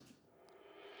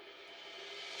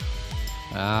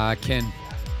Ah, Ken,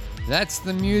 that's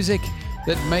the music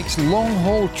that makes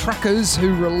long-haul truckers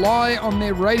who rely on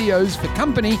their radios for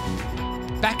company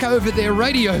back over their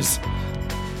radios.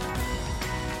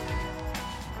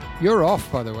 You're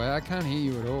off, by the way. I can't hear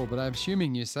you at all, but I'm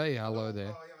assuming you say hello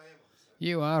there.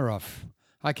 You are off.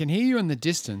 I can hear you in the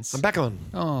distance. I'm back on.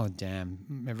 Oh,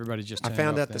 damn. Everybody just I turned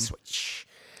found off out the then. switch.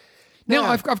 Now, Now-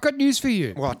 I've got news for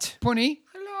you. What? Punny.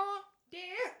 Hello,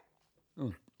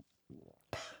 dear.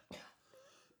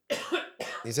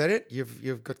 Is that it?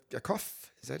 You've got a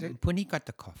cough? Is that it? Punny got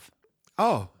the cough.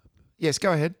 Oh, yes,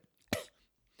 go ahead.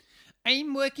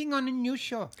 I'm working on a new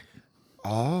show.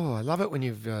 Oh, I love it when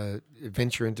you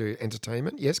venture into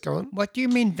entertainment. Yes, go on. What do you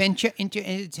mean venture into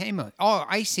entertainment? Oh,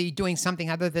 I see, doing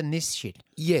something other than this shit.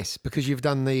 Yes, because you've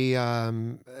done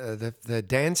the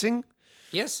dancing,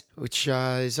 Yes. which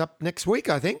is up next week,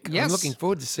 I think. Yes. I'm looking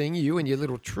forward to seeing you and your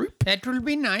little troupe. That will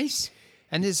be nice.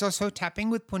 And there's also tapping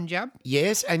with Punjab.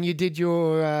 Yes, and you did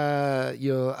your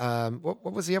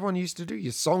what was the other one you used to do?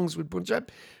 Your songs with Punjab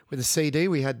with a CD.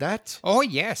 We had that. Oh,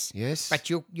 yes. Yes. But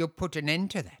you put an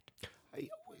end to that.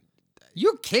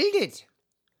 You killed it.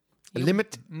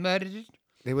 Limit. Murdered it.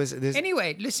 There's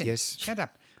Anyway, listen. Yes. Shut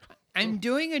up. I'm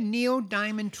doing a Neil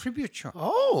Diamond tribute show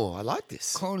Oh, I like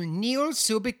this. called Neil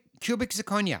Cubic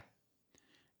Zirconia.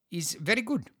 Is very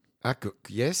good.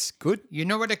 Yes, good. You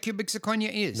know what a cubic zirconia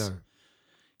is? No.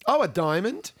 Oh, a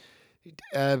diamond.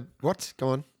 What? Go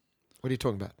on. What are you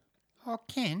talking about? Oh,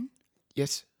 Ken,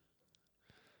 Yes.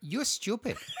 you're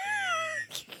stupid.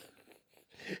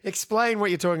 Explain what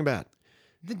you're talking about.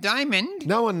 The diamond.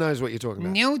 No one knows what you're talking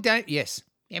about. Yes.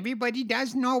 Everybody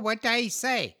does know what I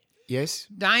say. Yes.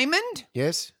 Diamond?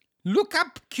 Yes. Look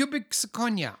up cubic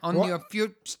zirconia on What? your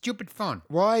stupid phone.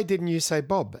 Why didn't you say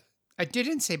Bob I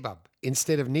didn't say Bob.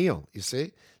 instead of Neil? You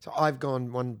see. So I've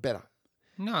gone one better.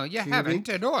 No, you haven't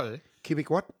at all. Cubic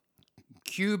what?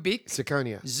 Cubic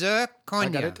Zirconia.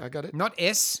 zirconia. I got it. Not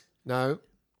S. No.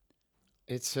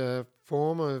 It's a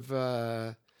form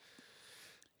of.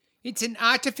 It's an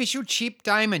artificial cheap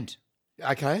diamond.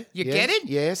 Okay. You yes, get it?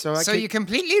 Yeah. So I. So you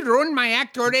completely ruined my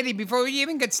act already before we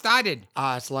even get started.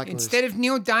 It's like Instead of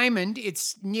Neil Diamond,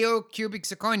 it's Neil Cubic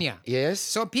Zirconia. Yes.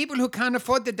 So people who can't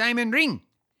afford the diamond ring,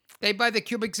 they buy the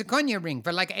cubic zirconia ring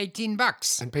for like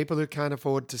 $18. And people who can't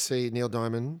afford to see Neil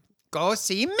Diamond Go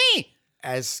see me,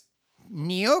 as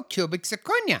Neil Cubic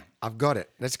Zirconia. I've got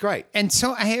it. That's great. And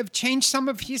so I have changed some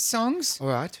of his songs All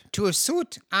right. to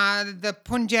suit the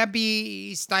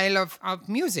Punjabi style of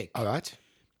music. All right.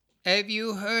 Have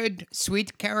you heard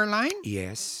Sweet Caroline?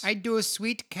 Yes. I do a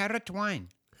sweet carrot wine.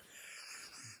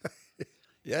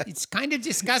 Yeah. It's kind of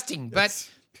disgusting, but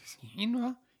you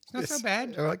know, it's not so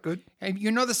bad. All right. Good.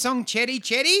 You know the song Cherry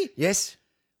Cherry? Yes.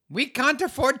 We can't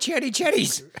afford cherry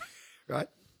cherries. Right.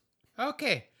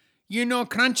 Okay. You know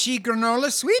crunchy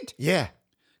granola sweet? Yeah.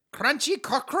 Crunchy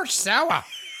cockroach sour.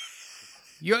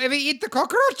 You ever eat the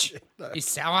cockroach? No. It's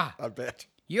sour. I bet.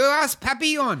 You ask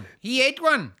Papillon. He ate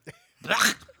one. Blah.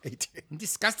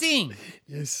 Disgusting.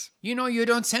 Yes. You know you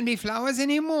don't send me flowers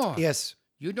anymore. Yes.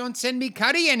 You don't send me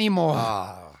curry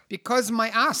anymore. Because my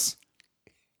ass.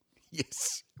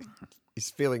 Yes. He's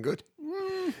feeling good.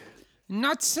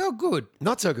 Not so good.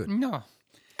 Not so good. No.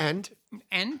 And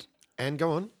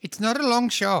go on. It's not a long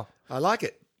show. I like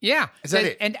it. Yeah. Is that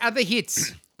it? And other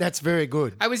hits. That's very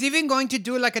good. I was even going to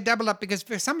do like a double up because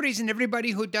for some reason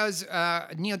everybody who does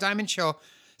Neil Diamond show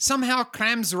somehow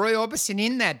crams Roy Orbison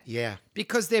in that. Yeah.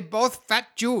 Because they're both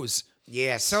fat Jews.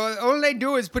 Yes. So all they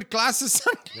do is put glasses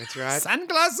on. That's right.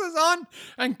 Sunglasses on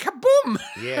and kaboom.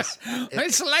 Yes.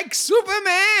 It's like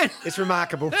Superman. It's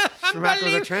remarkable. It's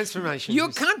remarkable, the transformation. You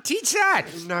can't teach that.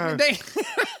 No.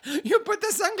 You put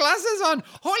the sunglasses on.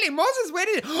 Holy Moses, where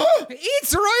did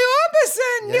it's Roy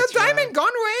Orbison. Neil That's Diamond right.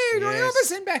 gone away. Roy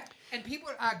Yes. Orbison back. And people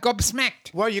are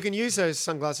gobsmacked. Well, you can use those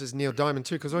sunglasses Neil Diamond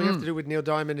too, because all you have to do with Neil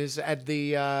Diamond is add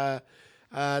the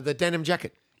denim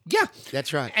jacket. Yeah.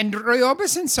 That's right. And Roy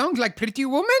Orbison songs like Pretty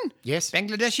Woman. Yes.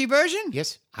 Bangladeshi version.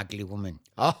 Yes. Ugly Woman.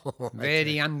 Oh,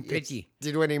 Very unpretty. Did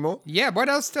you do any more? Yeah, what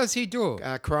else does he do?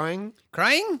 Crying.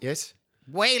 Crying? Yes.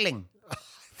 Wailing.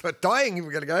 For dying,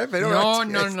 we're going to go. But all No, right.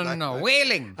 no, Yes, no, no, no.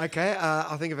 Wailing. Okay,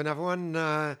 I'll think of another one.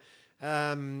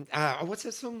 What's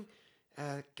that song?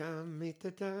 Come meet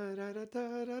the da da da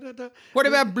da da da. What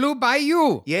about Blue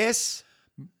Bayou? Yes.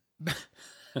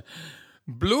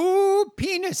 Blue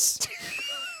Penis.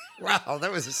 Wow,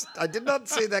 that was. I did not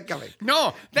see that coming.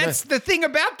 No, that's the thing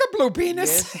about the blue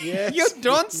penis. Yes, yes. You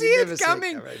don't see You it never see it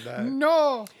coming. coming,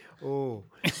 No. Oh.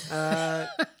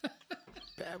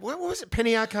 What was it?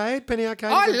 Penny Arcade? Penny Arcade?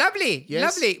 Oh, lovely.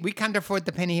 Yes. Lovely. We can't afford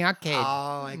the penny arcade.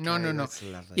 Oh, okay, No, no, no. that's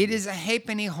lovely. It is a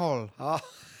halfpenny hole. Oh.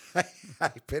 Hey,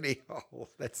 penny hole.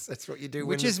 That's what you do.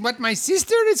 which when is what my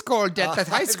sister is called at that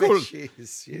high I bet school. she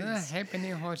is, yes. Hey, penny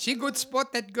hole. She good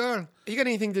spot, that girl. You got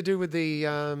anything to do with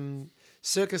the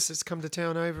circus that's come to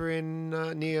town over in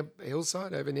near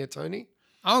Hillside, over near Tony?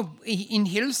 Oh, in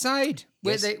Hillside,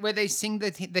 where Yes. they sing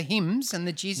the hymns and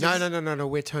the Jesus. No.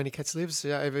 Where Tony Katz lives,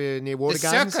 over near Water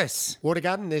Gardens. circus. Water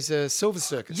Garden. There's a silver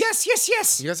circus. Yes.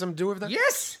 You got something to do with that?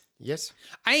 Yes. Yes.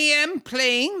 I am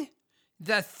playing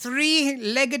the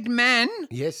three-legged man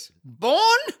Yes.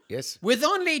 born Yes. with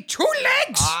only two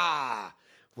legs. Ah.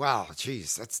 Wow.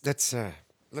 Jeez. That's.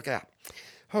 Look out.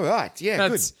 All right. Yeah.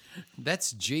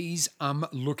 That's G's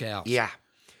look out. Good. Yeah.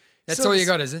 That's all you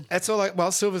got, is it? That's all.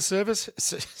 Well, silver service.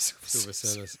 Silver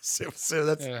service. Silver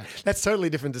service. Yeah. That's totally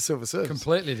different to silver service.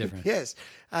 Completely different. Yes.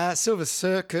 Silver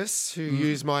Circus, who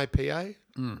use my PA,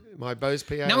 my Bose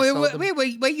PA. No, I sold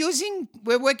them.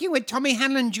 we're working with Tommy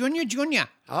Hanlon Jr.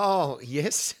 Oh,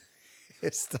 yes.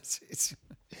 Yes,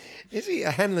 is he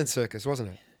a Hanlon Circus, wasn't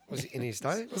it? Was it in his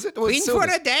day? Was it? Queen for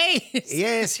a day.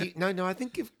 Yes. No, I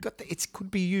think you've got It could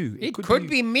be you. It could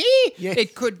be me. Yes.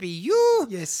 It could be you.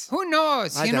 Yes. Who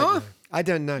knows? I you don't know? know. I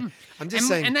don't know. I'm just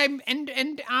saying.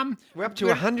 We're up to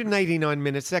 189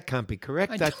 minutes. That can't be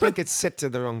correct. I think it's set to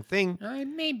the wrong thing.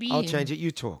 Maybe. I'll change it.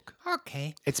 You talk.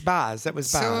 Okay. It's bars. That was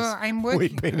So bars. I'm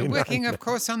We've been in working, that. of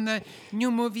course, on the new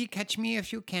movie Catch Me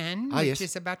If You Can, which yes.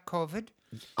 is about COVID.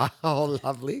 Oh,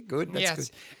 lovely. Good. That's yes. good.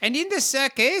 And in the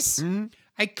circus,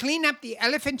 I clean up the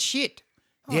elephant shit.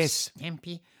 Oh, Yes.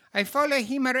 Stampy. I follow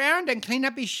him around and clean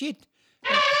up his shit.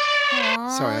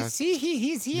 Sorry, I see,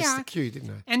 he's Missed here. the cue, didn't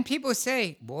I? And people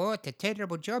say, "What a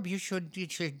terrible job! You should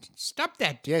stop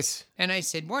that." Yes. And I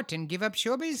said, "What? And give up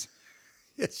showbiz?"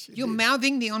 Yes. You're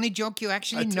mouthing the only joke you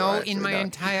actually know in my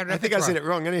entire repertoire. I think I said it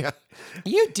wrong anyhow.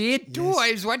 You did too.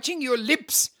 I was watching your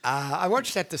lips. I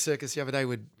watched At the Circus the other day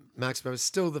with Marx, but it was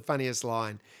still the funniest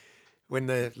line when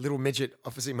the little midget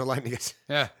opposite Mulaney goes,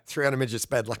 Yeah. 300 midgets,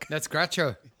 bad luck. That's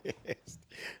Groucho.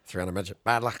 300 midget,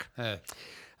 bad luck. Yeah.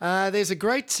 There's a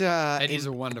great, is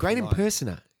a wonderful great line.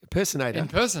 impersonator.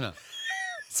 Impersonator.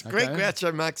 It's a great Okay.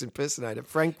 Groucho Marx impersonator.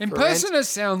 Frank Ferrante. Impersonator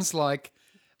sounds like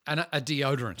a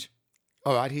deodorant.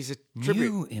 All right, he's a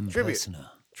tribute. New impersonator.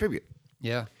 Tribute.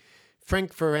 Yeah.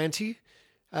 Frank Ferrante,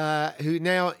 who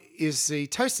now is the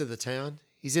toast of the town.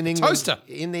 He's in England. Toaster.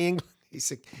 In the England.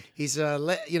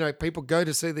 People go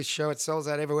to see this show. It sells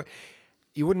out everywhere.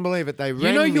 You wouldn't believe it. They You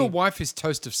rang know me. your wife is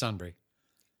Toast of Sunbury.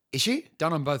 Is she?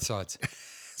 Done on both sides.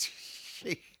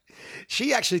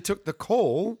 She actually took the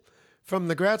call from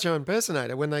the Groucho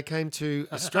impersonator when they came to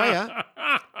Australia,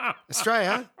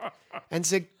 and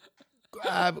said,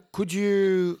 "Could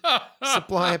you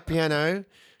supply a piano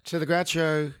to the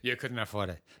Groucho?" You couldn't afford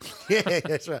it. Yeah,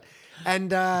 that's right.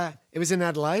 And it was in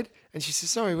Adelaide, and she said,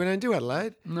 "Sorry, we don't do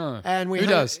Adelaide." No. And Who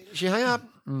does? She hung up,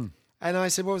 and I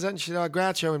said, "What was that?" And she said,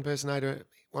 "Groucho impersonator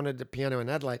wanted the piano in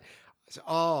Adelaide." I said,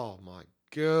 "Oh my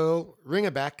girl, ring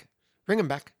him back."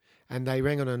 And they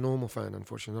rang on a normal phone,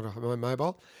 unfortunately, not a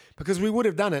mobile, because we would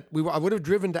have done it. I would have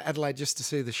driven to Adelaide just to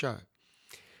see the show.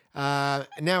 Now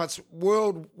it's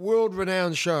world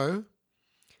renowned show.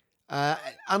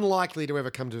 Unlikely to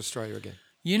ever come to Australia again.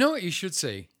 You know what you should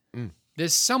see?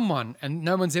 There's someone, and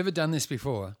no one's ever done this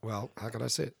before, Well, how could I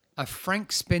say it? a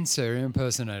Frank Spencer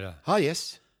impersonator. Oh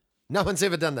yes, no one's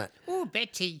ever done that. Oh,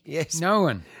 Betty. Yes, No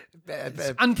one.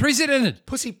 Unprecedented.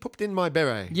 pussy pooped in my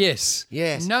beret. Yes.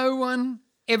 Yes. No one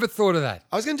ever thought of that.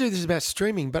 I was going to do this about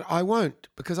streaming, but I won't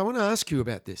because I want to ask you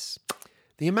about this.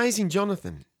 The Amazing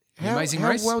Jonathan. How Race?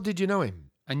 well did you know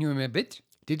him? I knew him a bit.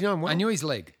 Did you know him well? I knew his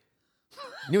leg.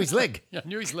 Knew his leg. Yeah, I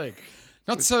knew his leg.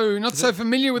 Not so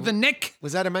familiar with the neck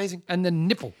Was that amazing? and the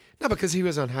nipple. No, because he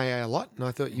was on Hey a lot, and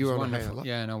I thought you were on Hey a Wonderful. lot.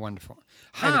 Yeah, no, wonderful.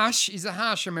 Harsh is a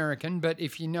harsh American, but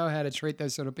if you know how to treat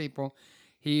those sort of people,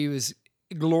 he was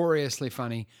gloriously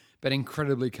funny, but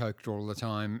incredibly coked all the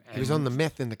time. He was on the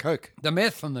meth and the coke. the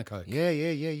meth and the coke.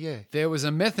 Yeah. There was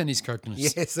a meth in his cokeness.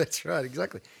 Yes, that's right,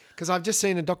 exactly. Because I've just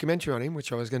seen a documentary on him,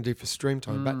 which I was going to do for stream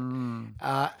time,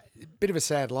 but bit of a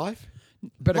sad life.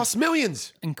 But Lost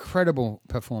millions. incredible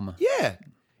performer. Yeah.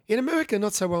 In America,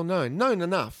 not so well known. Known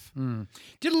enough.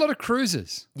 Did a lot of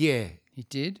cruises. Yeah. He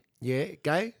did. Yeah.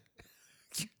 Gay?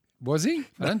 Was he?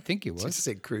 I don't think he I was. just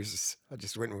said cruises. I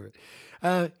just went with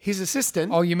it. His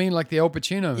assistant. Oh, you mean like the Al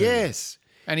Pacino movie? Yes.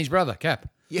 And his brother, Cap.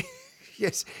 Yeah.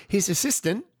 Yes. His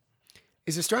assistant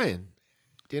is Australian.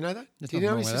 Do you know that? There's Do you nothing know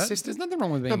wrong his with that. assistant? There's nothing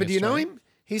wrong with being No, but do you know Australian. him?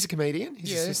 He's a comedian.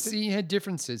 His Yes, assistant. he had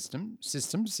different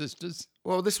sisters.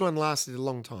 Well, this one lasted a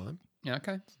long time. Yeah,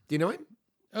 okay. Do you know him?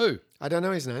 Oh, I don't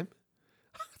know his name.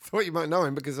 I thought you might know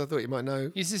him because I thought you might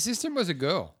know. his assistant was a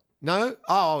girl. No?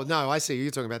 Oh, no, I see who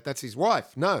you're talking about. That's his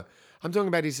wife. No, I'm talking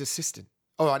about his assistant.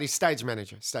 All right, he's stage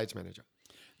manager. Stage manager.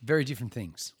 Very different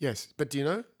things. Yes, but do you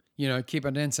know? You know, Keeper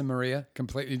Dancer Maria,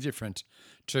 completely different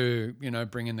to,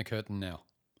 Bring in the Curtain Now.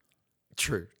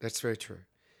 True. That's very true.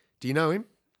 Do you know him?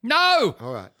 No!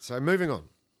 All right. So moving on.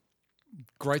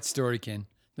 Great story, Ken.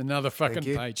 Another fucking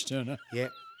you. page turner. Yeah.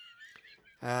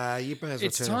 You may as well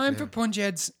It's turn time off for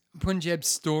now. Punjab's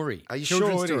story. Are you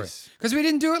Children's sure it story. is? Because we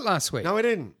didn't do it last week. No, I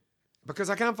didn't. Because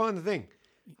I can't find the thing.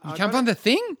 You can't find the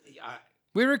thing?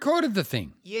 We recorded the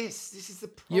thing. Yes, this is the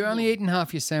problem. You only eaten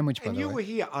half your sandwich, by And the you way. were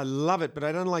here. I love it, but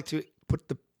I don't like to put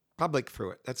the public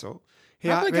through it. That's all.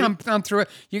 Here, Public ready? come through it.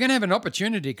 You're going to have an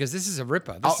opportunity because this is a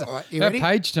ripper. This is all right. You a ready?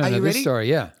 page turner, Are you this ready? story,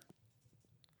 yeah.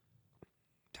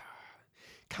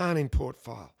 Can't import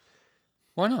file.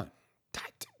 Why not?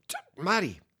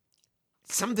 Marty,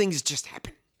 some things just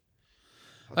happen.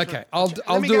 Okay, I'll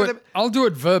me do go it. I'll do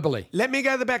it verbally. Let me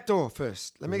go the back door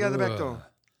first. Let me go the back door.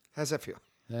 How's that feel?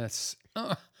 That's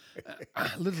a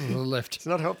little to the left. It's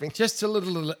not helping. Just a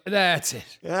little. That's it.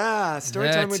 Story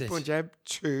time That's with it. Punjab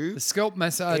 2. The scalp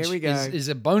massage Here we go. is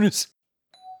a bonus.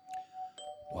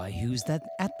 Why, who's that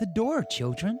at the door,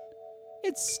 children?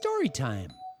 It's story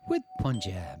time with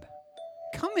Punjab.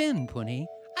 Come in, Punny.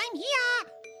 I'm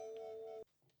here.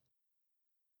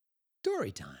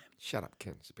 Story time. Shut up,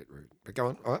 Ken. It's a bit rude. But go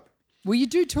on. All right. Well, you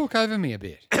do talk over me a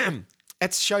bit.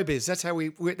 That's showbiz. That's how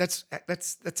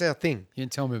that's our thing. You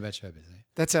didn't tell me about showbiz. Eh?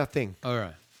 That's our thing. All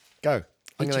right. Go. Eat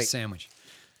I'm your gonna sandwich.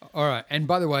 All right. And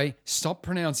by the way, stop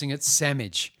pronouncing it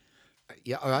sandwich.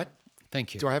 Yeah, all right.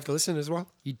 Thank you. Do I have to listen as well?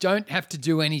 You don't have to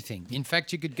do anything. In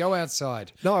fact, you could go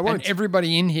outside. No, I won't. And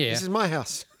everybody in here, This is my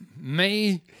house.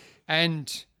 me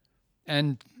and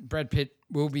Brad Pitt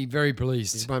will be very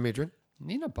pleased. Just buy me a drink.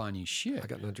 You're not buying you shit. I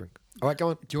got no drink. All right, go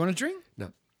on. Do you want a drink?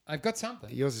 No. I've got something.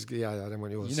 Yours is good. Yeah, I don't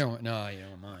want yours. You don't want, no, you don't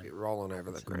want mine. You're rolling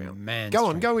over the ground. man's Go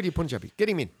on, drink. go with your Punjabi. Get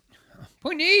him in.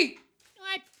 Puni!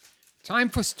 What? Time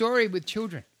for story with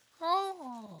children.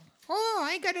 Oh,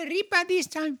 I got a reaper this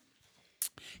time.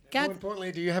 More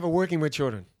importantly, do you have a working with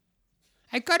children?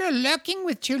 I got a lurking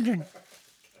with children.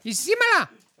 It's similar.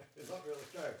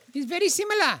 It's very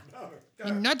similar.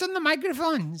 You're not on the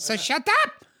microphone, so shut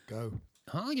up. Go.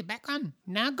 Oh, you're back on.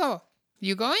 Now go.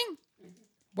 You going?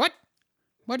 What?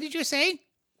 What did you say?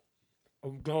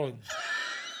 I'm going.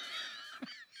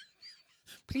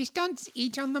 Please don't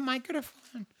eat on the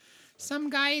microphone. Some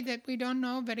guy that we don't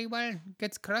know very well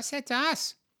gets cross at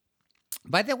us.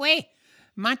 By the way,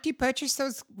 Marty purchased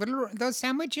those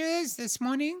sandwiches this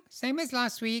morning, same as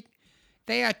last week.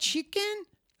 They are chicken,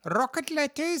 rocket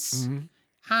lettuce,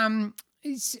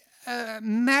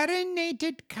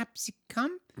 marinated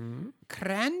capsicum,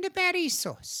 cranberry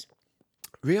sauce.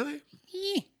 Really?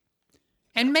 Yeah.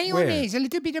 And mayonnaise, a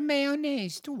little bit of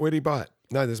mayonnaise too. Where do you buy it?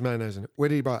 No, there's mayonnaise in it. Where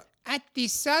do you buy it? At the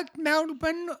South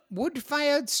Melbourne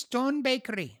wood-fired stone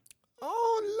bakery.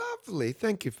 Oh, lovely.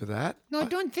 Thank you for that. No,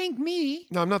 don't thank me.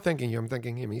 No, I'm not thanking you. I'm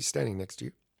thanking him. He's standing next to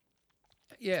you.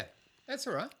 Yeah, that's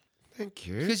all right. Thank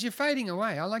you. Because you're fading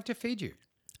away. I like to feed you.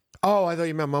 Oh, I thought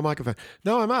you meant my microphone.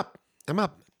 No, I'm up. I'm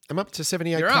up to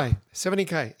 78K. You're up.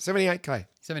 70K. 78K.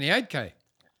 78K.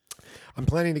 I'm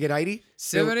planning to get 80.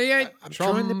 78. I'm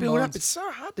trying to build up. trombones. It's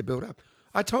so hard to build up.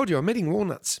 I told you, I'm eating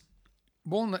walnuts.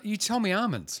 Walnut. You told me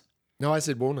almonds. No, I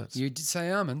said walnuts. You did say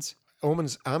almonds.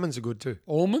 Almonds are good too.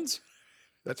 Almonds?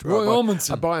 That's Roy right.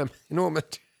 Ormondson. I buy them in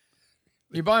Ormond.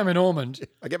 You buy them in Ormond.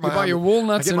 I get my You buy your almond-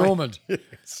 walnuts I in get my- Ormond.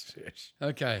 Yes, yes.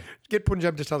 Okay. Get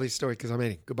Punjab to tell his story because I'm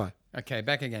eating. Goodbye. Okay,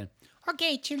 back again.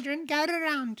 Okay, children, gather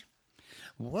around.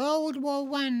 World War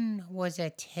I was a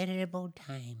terrible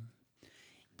time.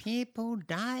 People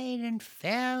died and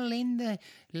fell in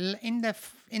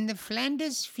the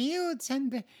Flanders fields,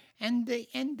 and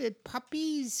the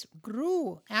puppies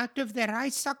grew out of their eye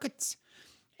sockets.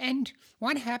 And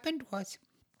what happened was,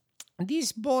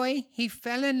 this boy, he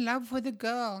fell in love with a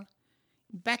girl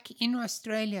back in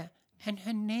Australia, and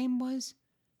her name was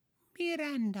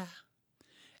Miranda.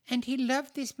 And he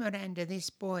loved this Miranda, this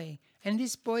boy, and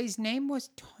this boy's name was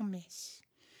Thomas.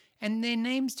 And their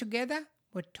names together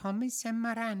were Thomas and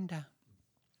Miranda,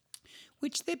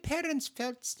 which their parents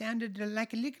felt sounded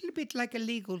like a little bit like a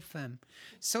legal firm.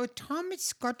 So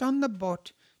Thomas got on the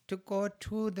boat to go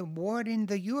to the war in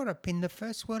Europe in the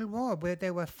First World War, where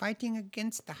they were fighting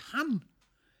against the Hun.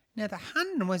 Now, the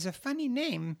Hun was a funny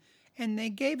name, and they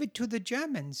gave it to the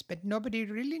Germans, but nobody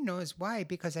really knows why,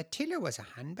 because Attila was a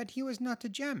Hun, but he was not a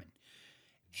German.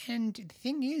 And the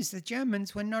thing is, the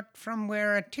Germans were not from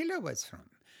where Attila was from.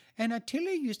 And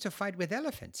Attila used to fight with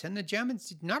elephants, and the Germans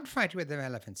did not fight with the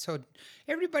elephants. So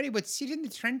everybody would sit in the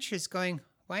trenches going,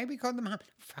 Why we call them hum?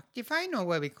 Fuck if I know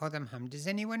why we call them hum. Does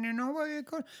anyone know why we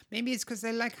call them? Maybe it's because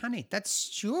they like honey. That's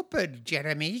stupid,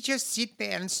 Jeremy. You just sit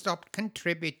there and stop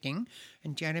contributing,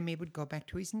 and Jeremy would go back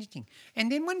to his knitting. And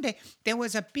then one day, there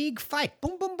was a big fight.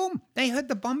 Boom, boom, boom. They heard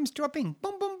the bombs dropping.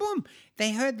 Boom, boom, boom.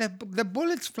 They heard the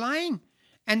bullets flying.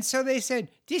 And so they said,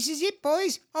 this is it,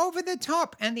 boys, over the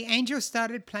top. And the angels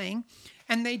started playing,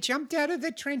 and they jumped out of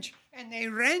the trench, and they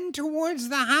ran towards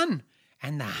the Hun.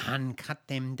 And the Hun cut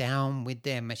them down with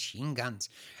their machine guns,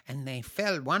 and they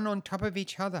fell one on top of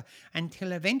each other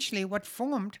until eventually what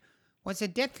formed was a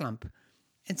death lump.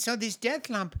 And so this death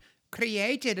lump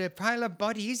created a pile of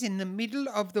bodies in the middle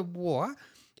of the war,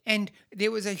 and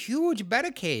there was a huge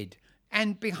barricade.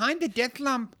 And behind the death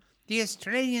lump, the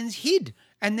Australians hid.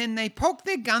 And then they poked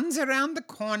their guns around the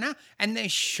corner and they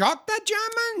shot the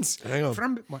Germans. Hang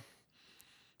on. What?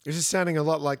 This is sounding a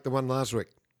lot like the one last week.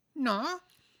 No.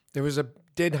 There was a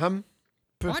dead hum.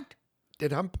 What?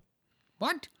 Dead hump.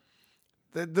 What?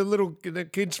 The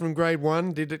kids from grade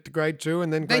 1 did it to grade 2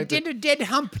 and then They grade did a dead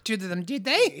hump to them, did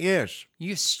they? Yes.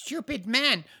 You stupid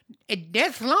man. A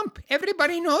death lump.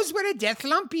 Everybody knows what a death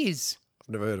lump is. I've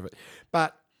never heard of it.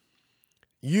 But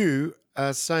you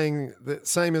are saying the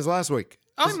same as last week.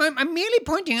 I'm merely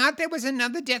pointing out there was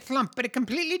another death lump, but a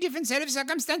completely different set of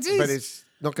circumstances. But it's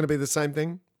not going to be the same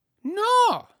thing? No.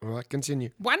 All right,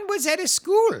 continue. One was at a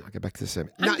school. I'll get back to the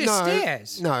same. Under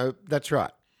stairs. No, that's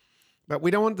right. But we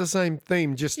don't want the same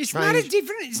theme, just It's not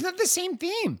it's not the same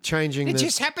theme. changing It the...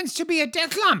 just happens to be a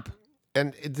death lump.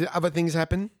 And the other things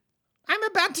happen? I'm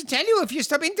about to tell you if you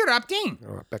stop interrupting.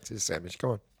 All right, back to the sandwich.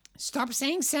 Go on. Stop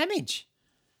saying sandwich.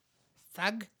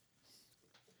 Thug.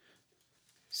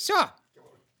 So,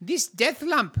 this death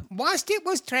lump, whilst it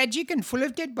was tragic and full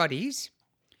of dead bodies,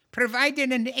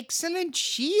 provided an excellent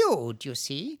shield, you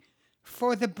see,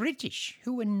 for the British,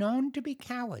 who were known to be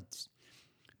cowards,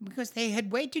 because they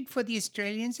had waited for the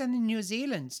Australians and the New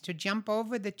Zealanders to jump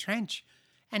over the trench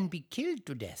and be killed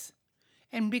to death.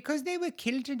 And because they were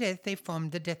killed to death, they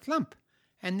formed the death lump.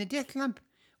 And the death lump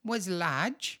was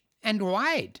large and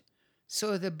wide.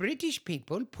 So the British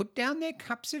people put down their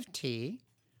cups of tea,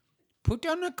 put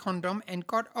on a condom, and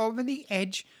got over the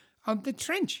edge of the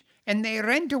trench. And they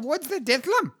ran towards the death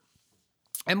lump.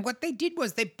 And what they did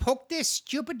was they poked their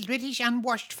stupid British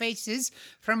unwashed faces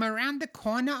from around the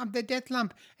corner of the death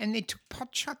lump, and they took pot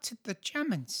shots at the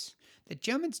Germans. The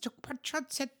Germans took pot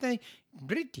shots at the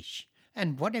British.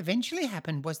 And what eventually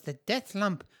happened was the death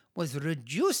lump was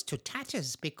reduced to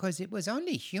tatters because it was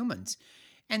only humans.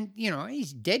 And,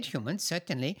 it's dead humans,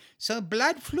 certainly. So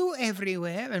blood flew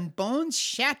everywhere and bones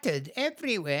shattered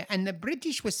everywhere, and the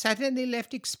British were suddenly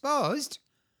left exposed.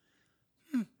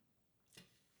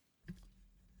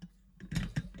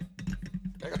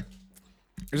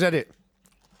 Is that it?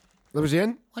 That was the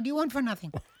end? What do you want for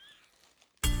nothing?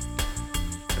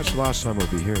 That's the last time we'll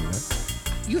be hearing that.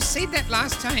 You said that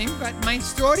last time, but my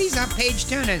stories are page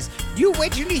turners. You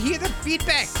wait till you hear the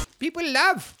feedback. People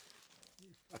love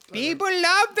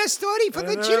the story for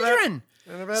the children.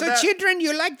 So children,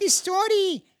 you like this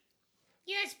story?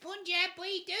 Yes, Punjab,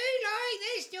 we do like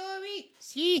this story.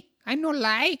 See, I no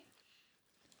lie.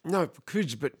 No, for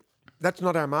kids, but that's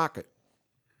not our market.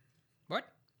 What?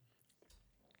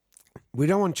 We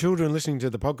don't want children listening to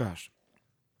the podcast.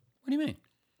 What do you mean?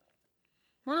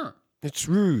 Why not? It's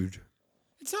rude.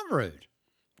 It's not rude.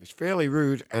 It's fairly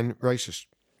rude and racist.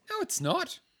 No, it's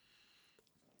not.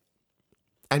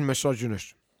 And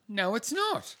misogynist. No, it's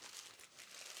not.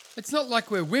 It's not like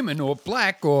we're women or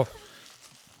black or...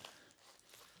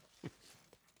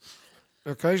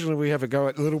 Occasionally we have a go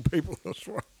at little people. That's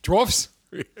right. Dwarfs?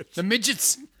 Yes. The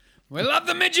midgets? We love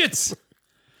the midgets!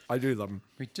 I do love them.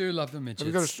 We do love the midgets. Have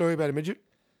you got a story about a midget?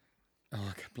 Oh,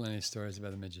 I've got plenty of stories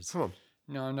about the midgets. Come on.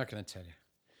 No, I'm not going to tell you.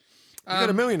 You got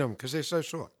a million of them because they're so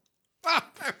short. Ah,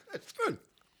 that's good.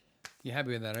 You happy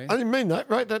with that, are you? I didn't mean that.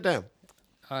 Write that down.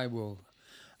 I will.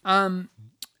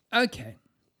 Okay.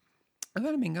 I've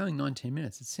only been going 19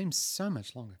 minutes. It seems so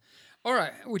much longer. All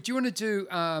right. Would you want to do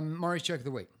Maury's Joke of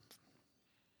the Week?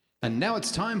 And now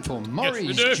it's time for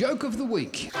Maury's Joke of the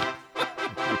Week.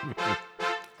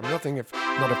 I'm nothing if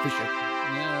not efficient.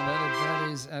 Yeah,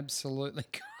 that is absolutely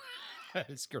correct. That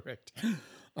is correct.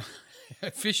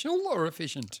 Official or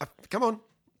efficient? Come on.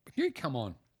 You come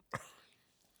on.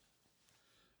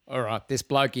 All right, this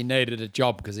bloke, he needed a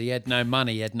job because he had no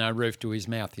money, he had no roof to his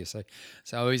mouth, you see.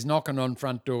 So he's knocking on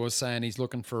front doors saying he's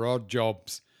looking for odd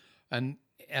jobs. And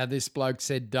this bloke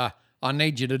said, I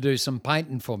need you to do some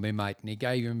painting for me, mate. And he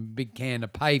gave him a big can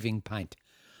of paving paint.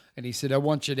 And he said, I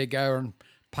want you to go and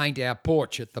paint our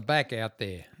porch at the back out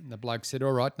there. And the bloke said,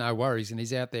 all right, no worries. And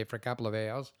he's out there for a couple of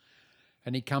hours.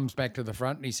 And he comes back to the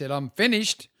front and he said, I'm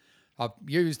finished. I've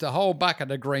used a whole bucket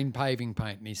of green paving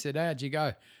paint. And he said, how'd you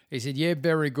go? He said, yeah,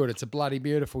 very good. It's a bloody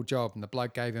beautiful job. And the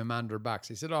bloke gave him $100.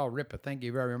 He said, oh, Ripper, thank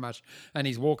you very much. And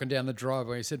he's walking down the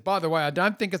driveway. He said, by the way, I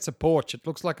don't think it's a Porsche. It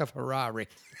looks like a Ferrari.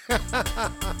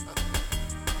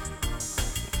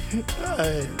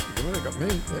 Hey, that got me.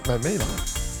 That made me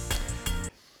laugh.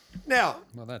 Now,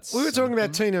 Well, that's we were talking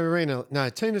about Tina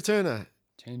Turner.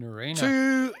 Tina Arena.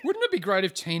 Two, Wouldn't it be great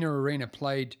if Tina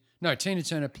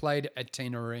Turner played at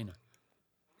Tina Arena?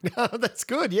 no, that's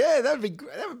good. Yeah, that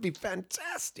would be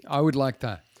fantastic. I would like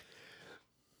that.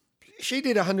 She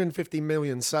did 150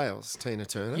 million sales, Tina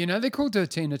Turner. You know, they called her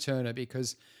Tina Turner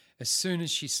because as soon as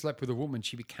she slept with a woman,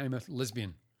 she became a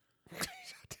lesbian.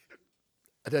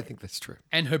 I don't think that's true.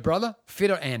 And her brother,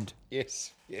 Fitter End.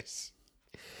 Yes.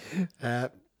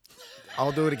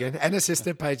 I'll do it again. And her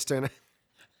sister, Paige Turner.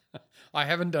 I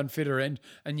haven't done Fitter End,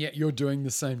 and yet you're doing the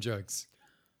same jokes.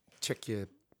 Check your.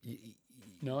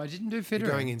 No, I didn't do Fitter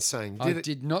You're going End. insane. I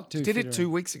did not do Did Fitter it 2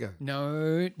 End. weeks ago.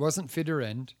 No, it wasn't Fitter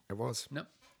End. It was No,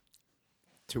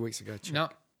 2 weeks ago. Check. no,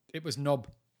 it was Knob.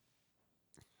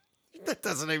 That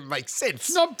doesn't even make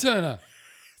sense. Knob Turner.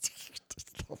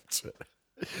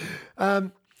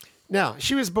 Now,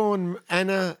 she was born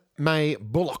Anna May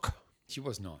Bullock. She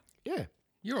was not. Yeah.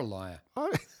 You're a liar. I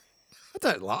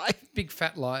don't lie. Big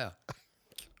fat liar.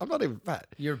 I'm not even fat.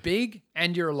 You're big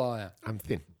and you're a liar. I'm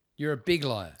thin. You're a big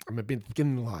liar. I'm a bit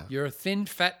thin liar. You're a thin,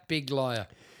 fat, big liar.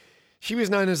 She was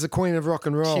known as the Queen of Rock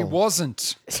and Roll. She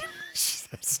wasn't.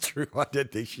 That's true. I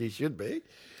don't think she should be.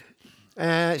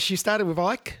 She started with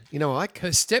Ike. You know Ike?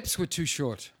 Her steps were too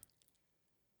short.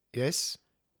 Yes.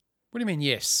 What do you mean,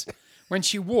 yes? When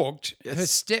she walked,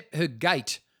 Yes. her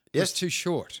gait Yes. was too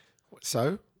short.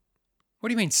 So, What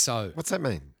do you mean, so? what's that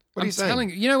mean? What are I'm you saying? telling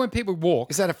you, you know when people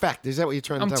walk, Is that a fact? Is that what you're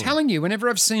trying to I'm tell me? telling you, whenever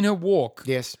I've seen her walk,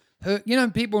 Yes. her, you know,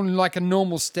 people like a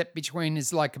normal step between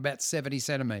is like about 70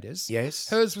 centimetres. Yes.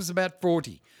 Hers was about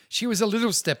 40. She was a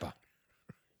little stepper.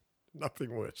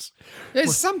 Nothing worse.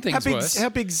 There's some things worse. How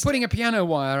big's Putting a piano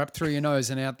wire up through your nose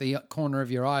and out the corner of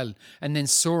your eye and then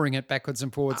sawing it backwards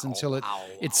and forwards until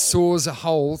it saws a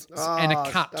hole and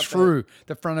a cut stop through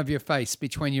the front of your face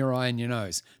between your eye and your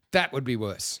nose. That would be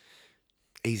worse.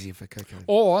 easier for cocaine?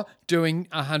 Or doing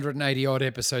 180 odd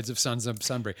episodes of Sons of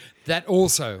Sunbury. That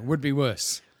also would be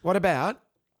worse. What about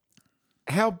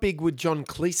how big would John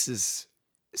Cleese's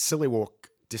silly walk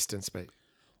distance be?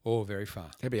 Or very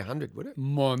far. It'd be 100, would it?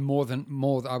 More,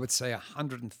 I would say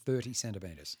 130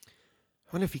 centimetres. I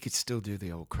wonder if he could still do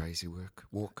the old crazy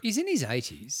walk. He's in his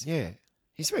 80s. Yeah.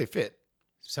 He's very fit.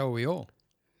 So are we all.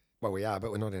 Well, we are,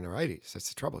 but we're not in our 80s. That's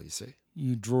the trouble, you see.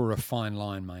 You draw a fine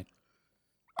line, mate.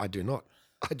 I do not.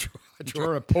 I draw.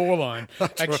 Draw a poor line.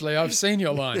 Actually, I've seen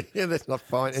your line. Yeah, that's not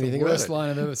fine. Anything the about worst it. line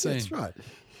I've ever seen. That's right.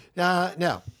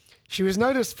 Now, she was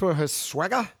noticed for her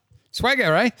swagger,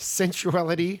 Swagger, eh?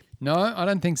 sensuality, No, I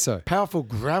don't think so. powerful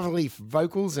gravelly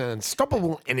vocals, and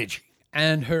unstoppable energy.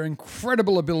 And her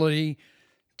incredible ability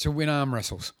to win arm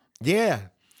wrestles. Yeah.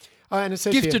 Oh, and it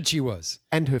says here, Gifted she was.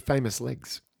 and her famous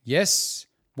legs. Yes,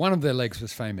 one of their legs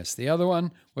was famous. The other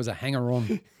one was a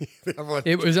hanger-on. It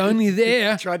It was only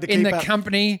there Tried to in keep the up.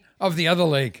 company of the other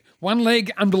leg. One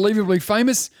leg unbelievably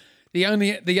famous. The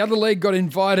other leg got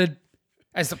invited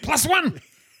as the plus one.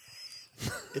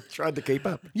 tried to keep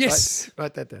up. Yes.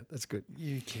 Write that down. That's good.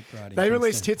 You keep writing. They things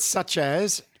released down. hits such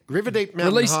as River Deep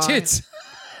Mountain Released High. tits,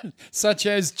 such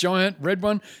as giant red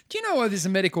one. Do you know why there's a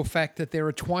medical fact that there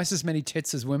are twice as many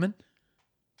tits as women?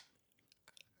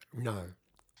 No.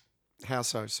 How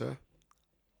so, sir?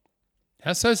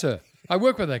 How so, sir? I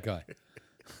work with that guy.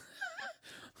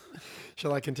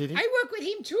 Shall I continue? I work with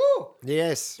him too.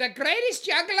 Yes. The greatest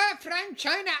juggler from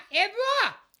China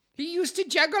ever. He used to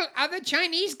juggle other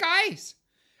Chinese guys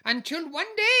until one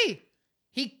day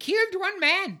he killed one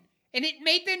man and it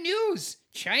made the news.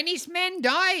 Chinese man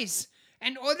dies.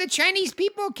 And all the Chinese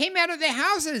people came out of their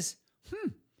houses.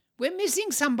 We're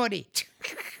missing somebody.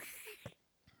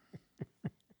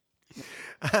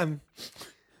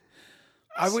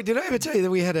 Did I ever tell you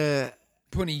that we had a...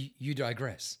 Punny, you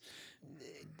digress.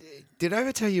 Did I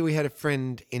ever tell you we had a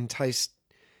friend in Taste,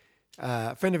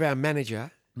 a friend of our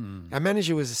manager? Our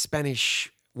manager was a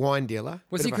Spanish wine dealer.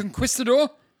 Was Bit he of a- conquistador?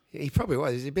 He probably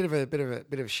was. He's a bit of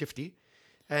a shifty,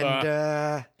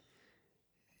 and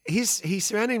he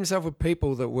surrounded himself with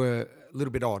people that were a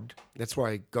little bit odd. That's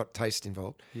why he got Taste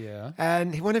involved. Yeah.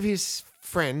 And one of his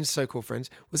friends, so-called friends,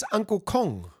 was Uncle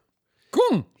Kong.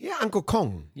 Kung. Yeah, Uncle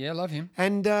Kong. Yeah, love him.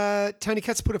 And Tony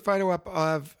Katz put a photo up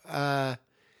of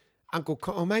Uncle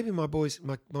Kong, or maybe my boy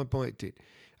did,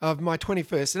 of my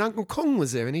 21st, and Uncle Kong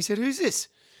was there, and he said, "Who's this?"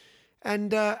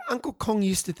 And Uncle Kong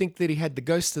used to think that he had the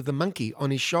ghost of the monkey on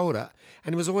his shoulder,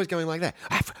 and he was always going like that.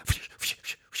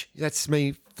 That's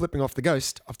me flipping off the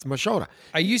ghost off my shoulder.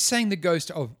 Are you saying the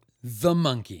ghost of the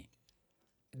monkey?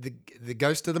 The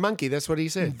ghost of the monkey, that's what he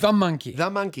said. The monkey. The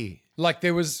monkey. Like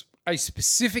there was a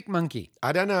specific monkey.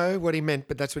 I don't know what he meant,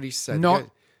 but that's what he said.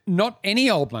 Not any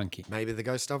old monkey. Maybe the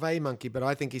ghost of a monkey, but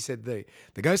I think he said the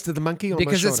ghost of the monkey on my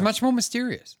Because shoulder. it's much more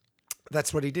mysterious.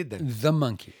 That's what he did then. The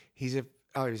monkey. He's a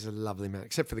lovely man,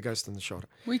 except for the ghost on the shoulder.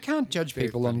 We can't judge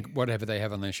people on whatever they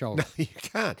have on their shoulder. You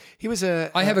can't. He was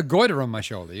a. I have a goiter on my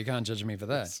shoulder. You can't judge me for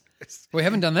that. We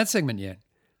haven't done that segment yet.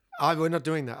 We're not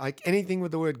doing that. Anything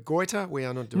with the word goiter, we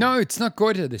are not doing. No, it's not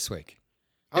goiter this week.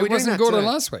 Are we It doing wasn't that goiter today?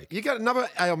 last week. You got another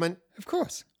ailment. Of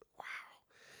course.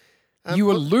 Wow.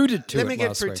 You alluded to Let it me get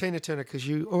last through week. Tina Turner because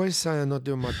you always say I'm not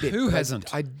doing my bit. Who but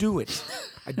hasn't? I do it.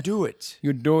 I do it.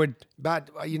 You do it. But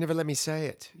you never let me say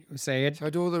it. Say it. So I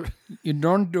do all the. You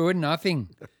don't do nothing.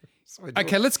 So I do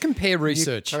Okay, let's compare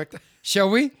research. correct-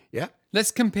 Shall we? Yeah.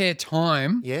 Let's compare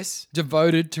time Yes.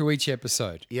 devoted to each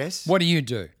episode. Yes. What do you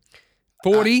do?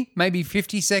 40, maybe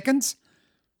 50 seconds?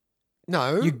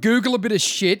 No. You Google a bit of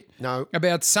shit No.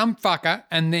 about some fucker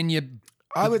and then you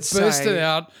I would burst say it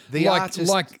out the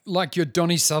artist- like you're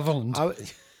Donny Sutherland.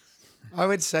 I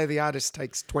would say the artist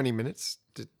takes 20 minutes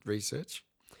to research.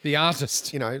 The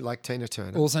artist, You know, like Tina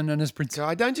Turner. also known as Prince. So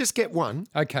I don't just get one.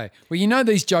 Okay. Well, you know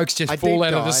these jokes just I fall deep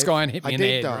out of the dive. sky and hit I me in the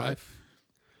deep head, right?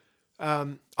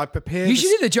 dive. I prepare.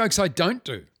 Usually the jokes I don't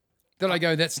do, that I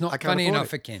go, that's not can't funny afford enough it.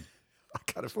 for Ken. I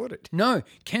can't afford it. No,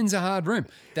 Ken's a hard room.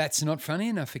 That's not funny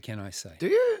enough for Ken, I say. Do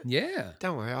you? Yeah.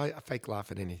 Don't worry. I fake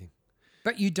laugh at anything.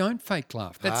 But you don't fake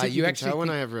laugh. That's it. You can actually tell when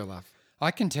think- I have real laugh.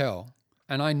 I can tell,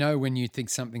 and I know when you think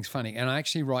something's funny, and I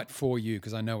actually write for you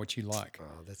because I know what you like.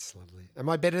 Oh, that's lovely. Am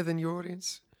I better than your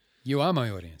audience? You are my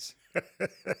audience.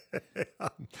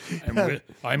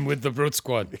 I'm with the Brute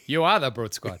Squad. You are the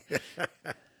Brute Squad.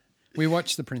 We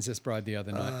watched The Princess Bride the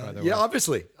other night, by the way. Yeah,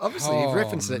 obviously. You've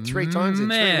referenced it 3 times in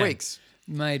 3 man. weeks.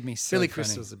 Made me so Billy funny.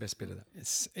 Crystal's the best bit of that.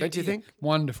 It's- Don't you think?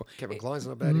 Wonderful. Kevin It Kline's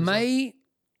not bad. himself. may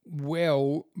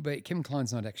well, but Kevin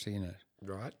Kline's not actually in it.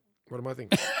 Right. What am I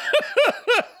thinking?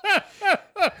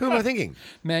 Who am I thinking?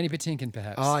 Mandy Patinkin,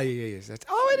 perhaps. Oh, yeah, yes. It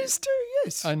is too,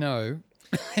 yes. I know.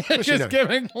 you know. Because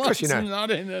Kevin course you Kline's know.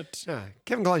 not in it. No,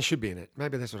 Kevin Kline should be in it.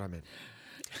 Maybe that's what I meant.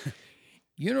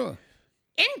 You know,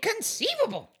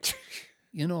 Inconceivable.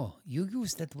 you know, you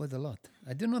use that word a lot.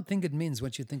 I do not think it means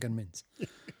what you think it means.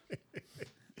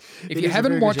 If It you is a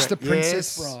haven't very good watched The joke. Princess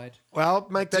Yes. Bride, Well,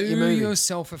 make that do your movie.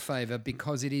 yourself a favor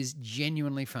because it is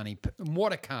genuinely funny.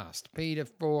 What a cast. Peter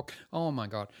Falk. Oh my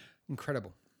God.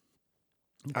 Incredible.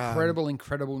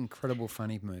 Incredible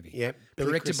funny movie. Yep. Billy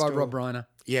Directed by Crystal. Rob Reiner.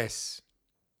 Yes.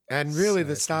 And really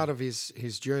the start of his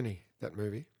journey, that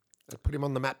movie. That put him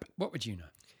on the map. What would you know?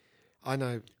 I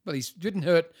know. Well, he didn't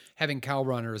hurt having Carl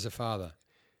Reiner as a father.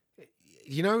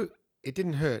 You know, it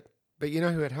didn't hurt, but you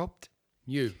know who it helped?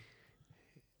 You.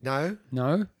 No.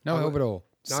 No? No help at all.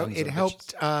 No, Sons it of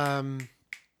helped. I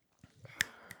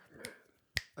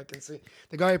can see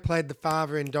the guy who played the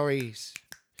father in Dory's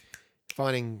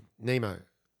Finding Nemo. bitches.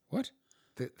 What?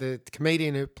 The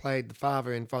comedian who played the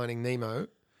father in Finding Nemo.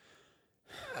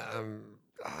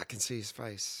 I can see his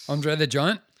face. Andre the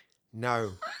Giant?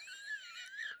 No,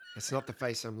 it's not the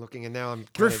face I'm looking at now.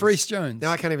 Griff Rhys Jones?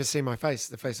 Now I can't even see my face.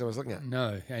 The face I was looking at.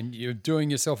 No, and you're doing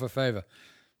yourself a favor.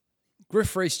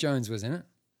 Griff Rhys Jones was in it.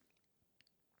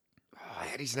 Oh, I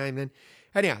had his name then.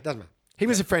 Anyhow, doesn't matter. He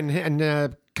was a friend,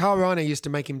 and Carl Reiner used to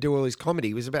make him do all his comedy.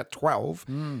 He was about 12,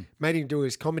 made him do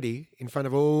his comedy in front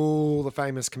of all the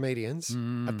famous comedians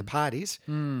at the parties,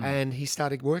 and he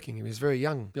started working. He was very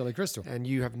young. Billy Crystal. And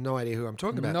you have no idea who I'm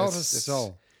talking about. Not a That's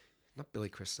soul. Not Billy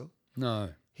Crystal. No.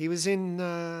 He was in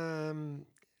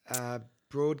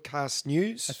broadcast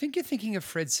news. I think you're thinking of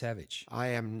Fred Savage. I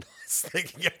am not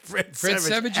thinking of Fred Fred Savage.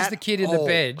 Savage is at the kid in the all.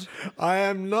 bed. I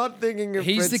am not thinking of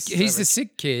He's Fred the Savage.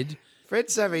 sick kid Fred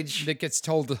Savage. that gets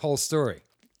told the whole story.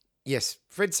 Yes,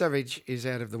 Fred Savage is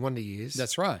out of the Wonder Years.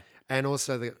 That's right. And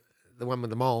also the one with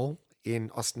the mole in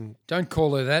Austin. Don't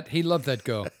call her that. He loved that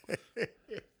girl.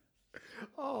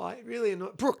 Oh, I really annoy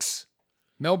Brooks.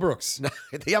 Mel Brooks. No,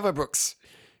 the other Brooks.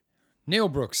 Neil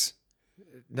Brooks.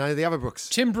 No, the other Brooks.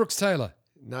 Tim Brooks Taylor.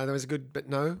 No, that was a good, but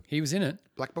no. He was in it.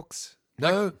 Black Brooks.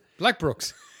 No. Black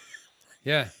Brooks.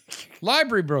 Yeah.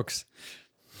 Library Brooks.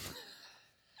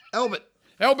 Albert.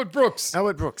 Albert Brooks.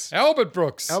 Albert Brooks. Albert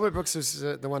Brooks. Albert Brooks was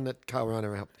the one that Carl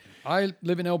Reiner helped. I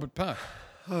live in Albert Park.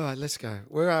 All right, let's go.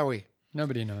 Where are we?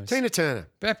 Nobody knows. Tina Turner.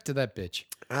 Back to that bitch.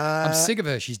 I'm sick of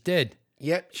her. She's dead.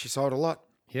 Yep, she sold a lot.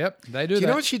 Yep, they do Do you that.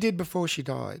 know what she did before she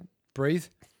died? Breathe.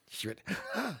 She went,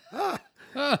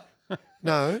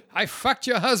 No. I fucked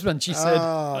your husband, she said.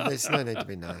 Oh, there's no need to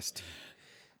be nasty.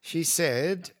 She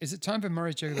said, Is it time for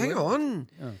Murray's joke of the hang week? on,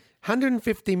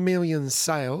 150 million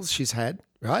sales she's had,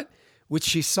 right? Which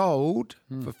she sold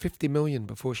for 50 million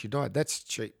before she died. That's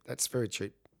cheap. That's very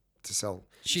cheap to sell.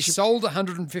 She sold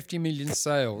 150 million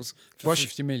sales for Well,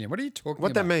 50 million. What are you talking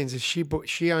What about? that means is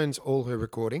she owns all her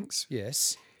recordings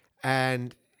Yes.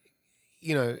 and,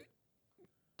 you know,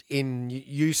 in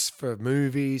use for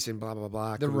movies and blah, blah,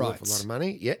 blah. The could be worth rights. a lot of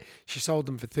money. Yeah. She sold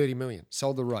them for 30 million.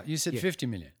 Sold the right. You said 50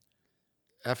 million.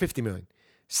 50 million.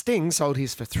 Sting sold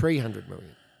his for 300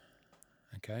 million.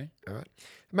 Okay. All right.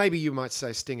 Maybe you might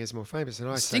say Sting is more famous than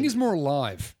I Sting say. is more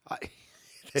alive.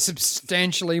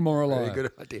 Substantially more alive. Very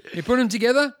good idea. You put them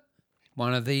together,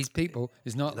 one of these people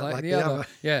is not like the other.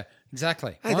 Yeah,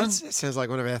 exactly. Hey, One, that sounds like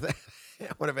one of our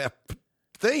one of our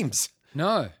themes,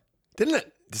 no, didn't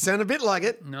it? It sounded a bit like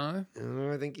it. no.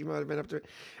 Oh, I think you might have been up to it.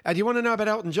 Do you want to know about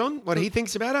Elton John? What he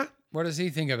thinks about her? What does he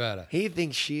think about her? He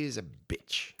thinks she is a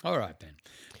bitch. All right, then.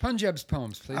 Punjab's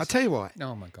poems, please. I'll tell you why.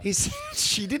 Oh, my God.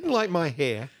 She didn't like my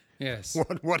hair. Yes,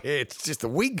 What hair? It's just a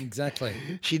wig. exactly.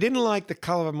 She didn't like the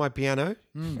color of my piano.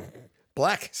 Hmm.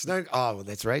 Black. Snow. Oh, well,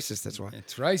 that's racist. That's why.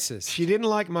 It's racist. She didn't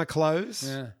like my clothes.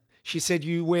 Yeah. She said,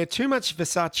 you wear too much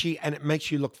Versace and it makes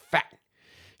you look fat.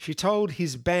 She told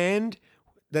his band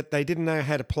that they didn't know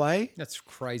how to play. That's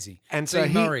crazy. And so Dee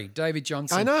he- Murray, David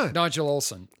Johnson, I know. Nigel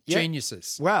Olsen, Yeah.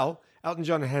 geniuses. Well, Elton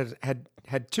John had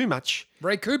too much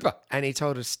Ray Cooper. and he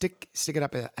told her stick it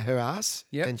up her ass.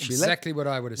 Yep, and she exactly what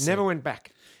I would have said. never went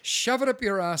back. Shove it up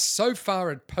your ass so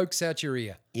far it pokes out your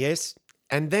ear. Yes.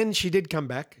 And then she did come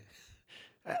back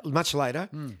much later.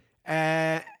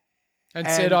 And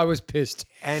said I was pissed.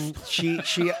 And she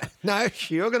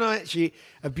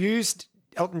abused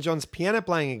Elton John's piano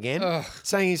playing again,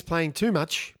 saying he's playing too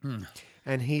much.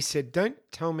 And he said, don't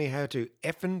tell me how to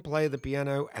effing play the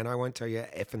piano and I won't tell you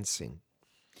effing sing.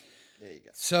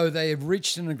 So they have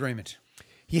reached an agreement.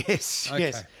 Yes, Okay.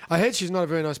 yes. I heard she's not a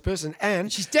very nice person.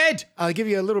 And She's dead. I'll give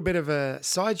you a little bit of a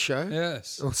sideshow.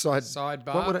 Yes. Or Sidebar.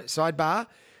 Sidebar.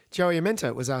 Joey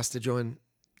Amento was asked to join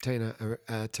Tina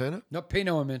Turner. Not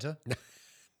Pino Amenta.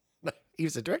 No, he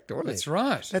was a director, wasn't That's he?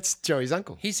 right. That's Joey's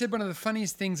uncle. He said one of the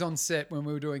funniest things on set when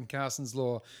we were doing Carson's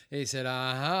Law. He said,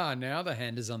 aha, now the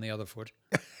hand is on the other foot.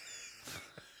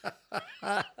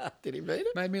 Did he mean it?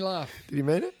 Made me laugh. Did he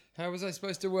mean it? How was I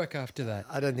supposed to work after that?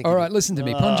 I don't think All he right, did. listen to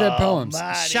me. Punjab poems.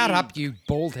 Shut up, you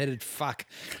bald-headed fuck.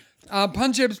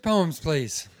 Punjab's poems,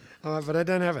 please. All right, but I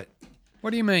don't have it.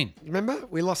 What do you mean? Remember?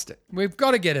 We lost it. We've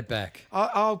got to get it back.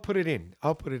 I'll put it in.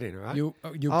 I'll put it in, all right? You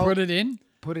I'll put it in?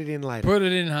 Put it in later. Put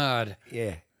it in hard.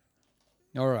 Yeah.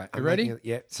 All right. You I'm ready? making it-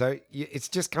 yeah. So it's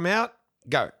just come out.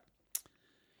 Go.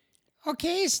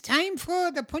 Okay, it's time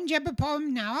for the Punjabi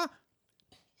poem now.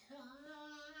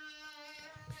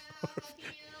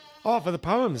 Oh, for the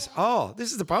poems. Oh,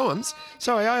 this is the poems.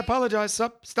 Sorry, I apologise.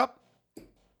 Stop. Stop.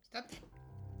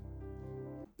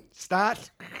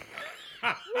 Start.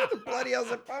 What the bloody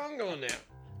hell's the poem going now?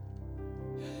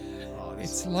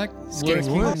 It's like getting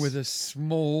working worse. with a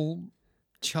small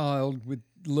child with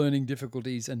learning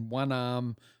difficulties and one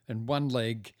arm and one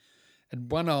leg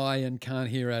and one eye and can't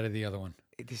hear out of the other one.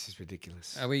 This is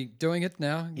ridiculous. Are we doing it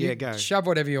now? Yeah, You go. Shove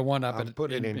whatever you want up I'll it.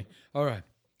 put it in. me. All right.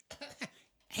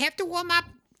 Have to warm up.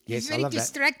 Yes, it's I very love that.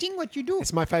 distracting what you do.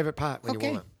 It's my favourite part when Okay.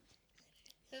 you warm up.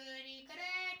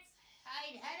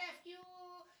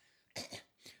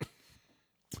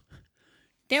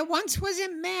 There once was a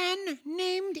man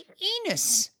named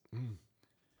Enos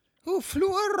who flew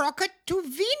a rocket to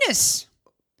Venus.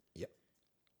 Yep.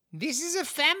 This is a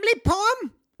family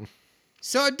poem,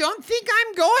 so don't think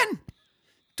I'm going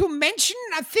to mention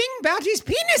a thing about his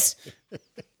penis.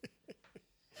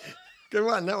 Good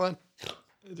one, that one.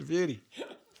 It's a beauty.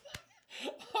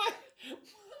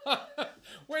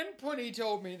 When Punny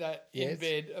told me that in Yes.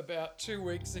 bed about 2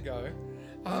 weeks ago,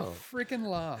 I freaking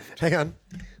laughed. Hang on.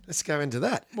 Let's go into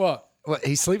that. What? What?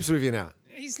 He sleeps with you now?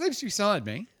 He sleeps beside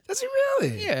me. Does he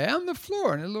really? Yeah, on the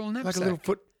floor in a little knapsack. Like a little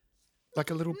foot. Like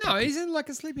a little. No, he's in like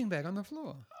a sleeping bag on the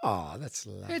floor. Oh, that's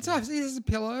lovely. It's nice. He has a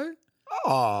pillow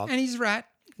Oh, and his rat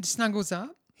snuggles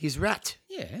up. his rat.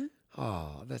 Yeah,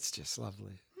 Oh, that's just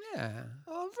lovely. yeah.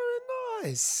 Oh, very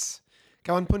nice.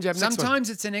 Go on, Punjab. Next one. Sometimes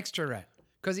it's an extra rat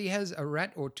because he has a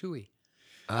rat or tui.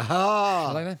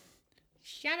 Aha. Like that?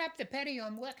 Shut up, the Perry,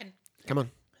 I'm working. Come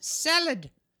on.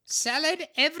 Salad. Salad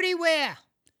everywhere.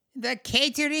 The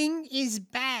catering is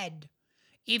bad.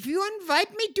 If you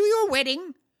invite me to your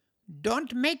wedding,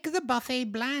 don't make the buffet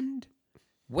bland.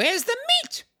 Where's the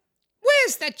meat?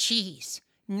 Where's the cheese?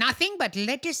 Nothing but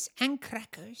lettuce and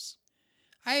crackers.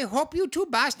 I hope you two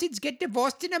bastards get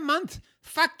divorced in a month.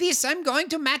 Fuck this, I'm going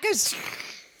to Macca's.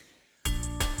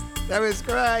 That was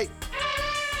great.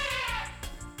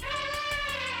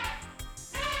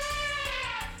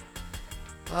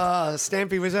 Oh,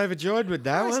 Stampy was overjoyed with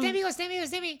that one.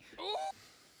 Stampy.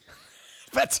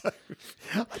 But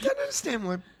I don't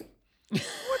understand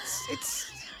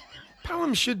it's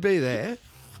poem should be there.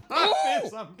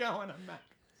 Yes, I'm going to Mac.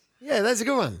 Yeah, that's a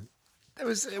good one. That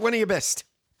was one of your best.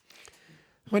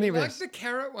 One of your Like best. the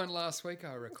carrot one last week,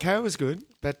 I recall. Carrot was good,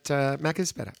 but Mac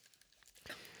is better.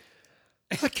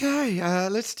 Okay,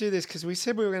 let's do this because we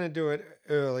said we were going to do it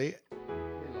early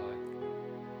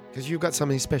because you've got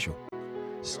something special.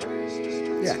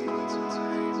 Yeah.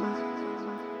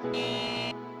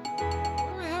 What do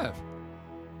I have?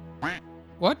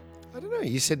 What? I don't know.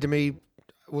 You said to me,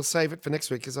 we'll save it for next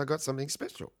week because I got something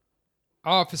special.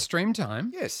 Oh, for stream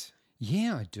time? Yes.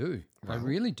 Yeah, I do. I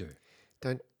really do.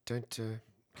 Don't Can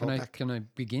hold I back. can I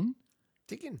begin?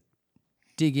 Dig in.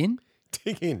 Dig in?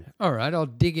 Dig in. All right, I'll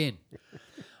dig in.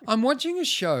 I'm watching a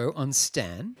show on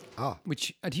Stan, Oh,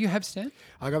 which do you have Stan?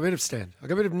 I got rid of Stan. I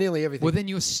got rid of nearly everything. Well, then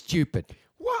you're stupid.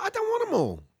 What? I don't want them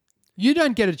all. You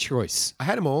don't get a choice. I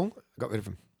had them all. I got rid of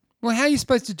them. Well, how are you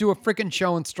supposed to do a freaking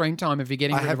show on stream time if you're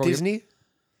getting I rid have of all Disney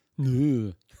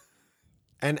Your...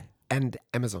 and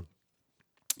Amazon.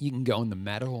 You can go on the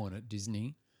Matterhorn at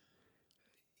Disney.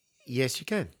 Yes, you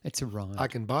can. It's a ride. I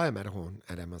can buy a Matterhorn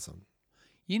at Amazon.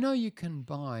 You know you can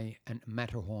buy a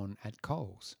Matterhorn at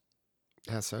Coles.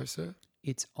 How so, sir?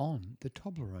 It's on the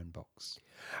Toblerone box.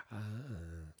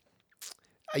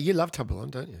 You love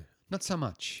Toblerone, don't you? Not so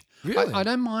much. Really? I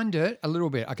don't mind it a little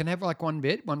bit. I can have like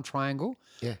one triangle.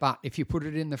 Yeah. But if you put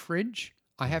it in the fridge,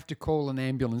 I have to call an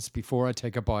ambulance before I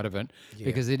take a bite of it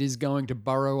because it is going to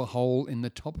burrow a hole in the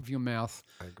top of your mouth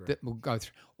that will go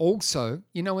through. Also,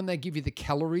 you know when they give you the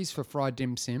calories for fried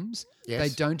dim sims, Yes. they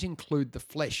don't include the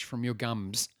flesh from your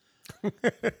gums.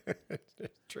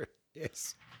 True.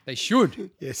 Yes. They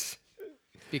should Yes.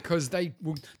 because they'll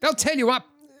tear you up.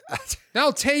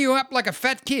 They'll tear you up like a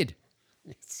fat kid.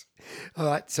 All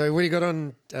right. So what do you got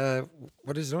on?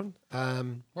 What is it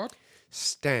on? What?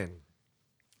 Stan.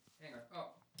 Hang on. Oh.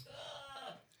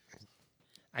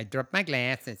 I dropped my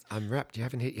glasses. I'm wrapped. You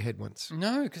haven't hit your head once.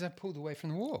 No, because I pulled away from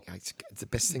the wall. It's the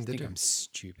best thing I to think do. I'm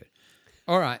stupid.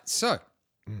 All right, so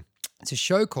it's a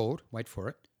show called, wait for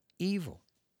it, Evil.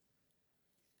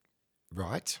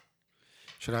 Right.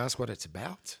 Should I ask what it's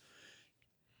about?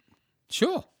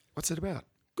 Sure. What's it about?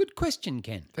 Good question,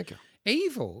 Ken. Thank you.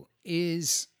 Evil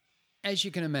is, as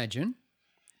you can imagine,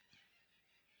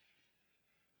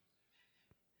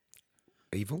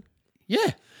 Evil?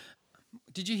 yeah.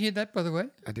 Did you hear that, by the way?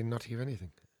 I did not hear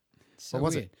anything. So What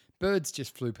was weird. Birds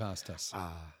just flew past us.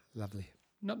 Ah, lovely.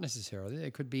 Not necessarily.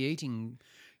 They could be eating,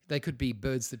 they could be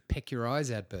birds that peck your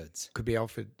eyes out birds. Could be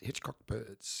Alfred Hitchcock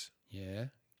birds. Yeah.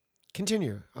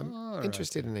 Continue. I'm All right.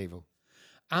 interested in evil.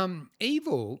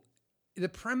 Evil, the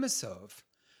premise of,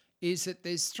 is that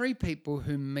there's three people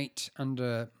who meet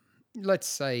under, let's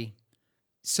say,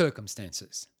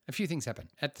 circumstances. A few things happen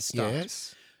at the start.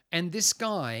 Yes. And this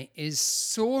guy is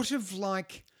sort of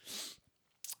like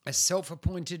a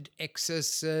self-appointed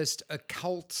exorcist,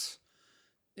 occult,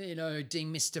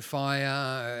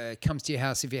 demystifier, comes to your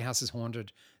house if your house is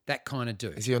haunted, that kind of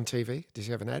dude. Is he on TV? Does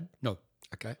he have an ad? No.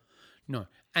 Okay. No.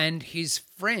 And his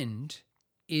friend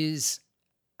is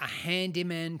a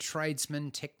handyman,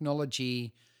 tradesman,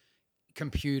 technology,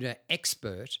 computer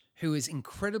expert who is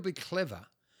incredibly clever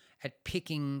at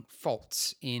picking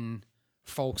faults in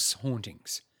false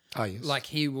hauntings. Oh, yes. Like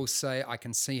he will say, I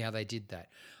can see how they did that.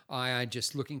 I am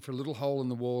just looking for a little hole in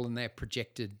the wall and they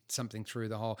projected something through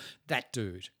the hole. That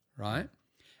dude, right?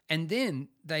 And then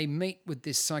they meet with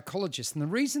this psychologist. And the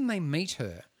reason they meet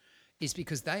her is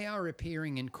because they are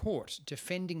appearing in court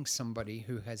defending somebody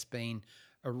who has been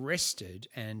arrested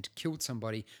and killed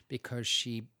somebody because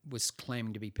she was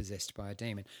claiming to be possessed by a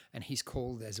demon. And he's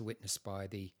called as a witness by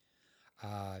the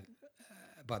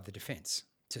defense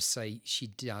to say she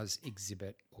does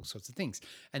exhibit all sorts of things.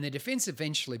 And the defense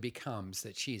eventually becomes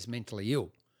that she is mentally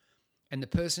ill. And the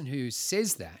person who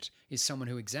says that is someone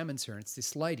who examines her. And it's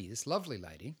this lady, this lovely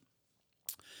lady,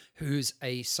 who's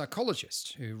a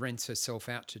psychologist who rents herself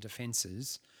out to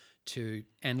defences to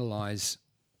analyse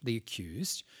the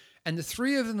accused. And the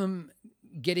three of them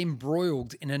get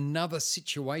embroiled in another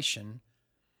situation.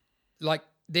 Like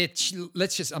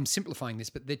I'm simplifying this,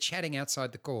 but they're chatting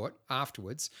outside the court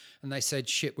afterwards and they said,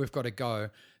 shit, we've got to go.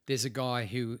 There's a guy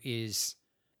who is,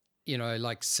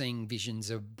 like seeing visions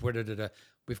of blah-da-da-da.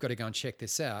 We've got to go and check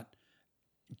this out.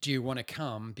 Do you want to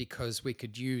come? Because we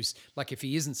could use, like if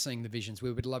he isn't seeing the visions,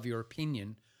 we would love your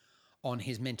opinion on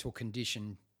his mental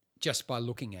condition just by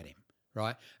looking at him,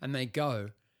 right? And they go,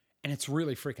 and it's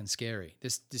really freaking scary.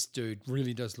 This dude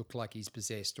really does look like he's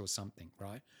possessed or something,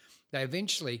 right? They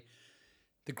eventually,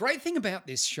 the great thing about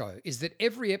this show is that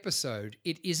every episode,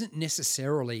 it isn't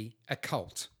necessarily a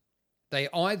cult. They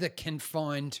either can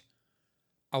find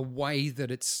a way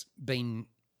that it's been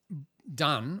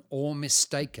done or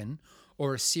mistaken,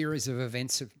 or a series of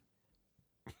events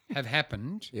have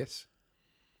happened, Yes.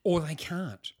 or they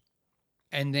can't.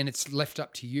 And then it's left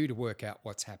up to you to work out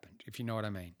what's happened, if you know what I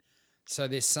mean. So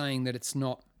they're saying that it's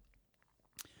not,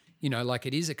 like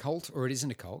it is a cult or it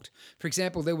isn't a cult. For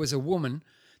example, there was a woman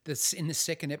that's in the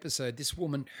second episode, this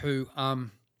woman who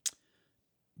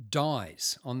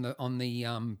dies on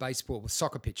the baseball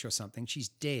soccer pitch or something. She's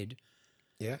dead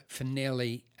Yeah. for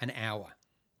nearly an hour,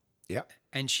 Yeah.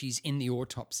 and she's in the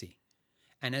autopsy.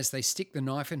 And as they stick the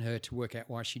knife in her to work out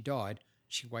why she died,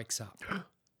 she wakes up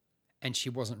and she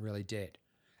wasn't really dead.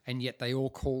 And yet they all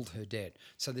called her dead.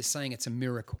 So they're saying it's a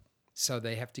miracle. So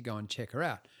they have to go and check her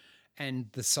out.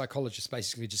 And the psychologist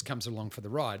basically just comes along for the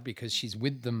ride because she's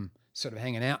with them sort of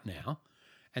hanging out now.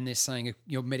 And they're saying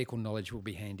your medical knowledge will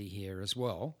be handy here as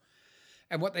well.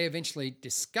 And what they eventually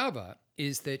discover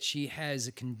is that she has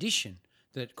a condition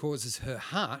that causes her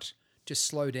heart to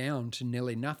slow down to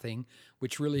nearly nothing,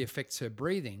 which really affects her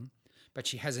breathing. But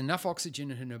she has enough oxygen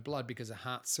in her blood because her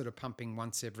heart's sort of pumping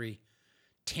once every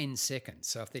 10 seconds.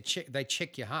 So if they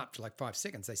check your heart for like 5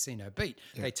 seconds, they see no beat.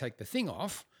 Yeah. They take the thing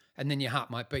off and then your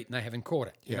heart might beat and they haven't caught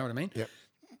it. You know what I mean? Yeah.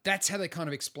 That's how they kind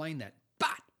of explain that.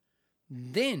 But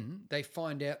then they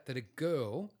find out that a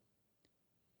girl...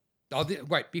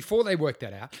 before they work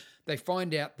that out, they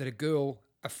find out that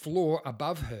a floor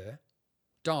above her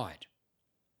died.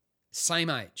 Same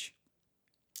age.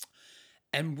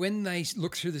 And when they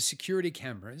look through the security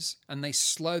cameras and they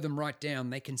slow them right down,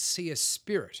 they can see a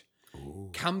spirit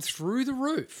come through the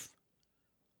roof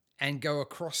and go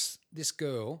across this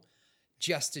girl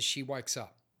just as she wakes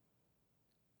up.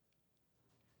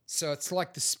 So it's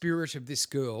like the spirit of this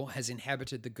girl has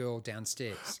inhabited the girl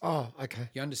downstairs. Oh, okay.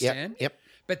 You understand? Yep.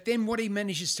 But then what he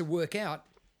manages to work out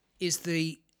is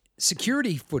the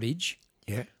security footage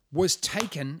was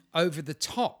taken over the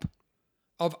top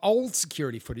of old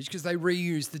security footage because they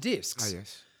reused the discs. Oh,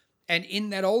 yes. And in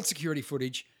that old security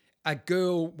footage, a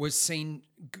girl was seen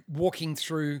walking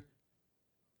through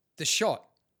the shot,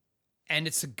 and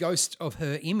it's a ghost of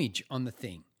her image on the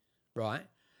thing, right?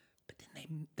 But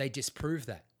then they disprove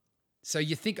that. So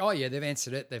you think, oh yeah, they've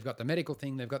answered it. They've got the medical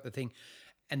thing. They've got the thing.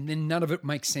 And then none of it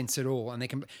makes sense at all.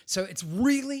 And so it's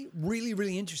really, really,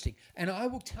 really interesting. And I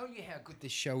will tell you how good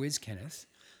this show is, Kenneth.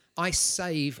 I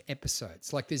save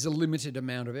episodes. Like there's a limited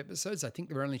amount of episodes. I think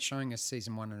they're only showing us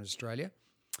season 1 in Australia.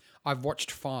 I've watched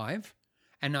 5,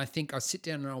 and I think I'll sit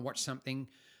down and I'll watch something.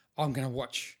 I'm going to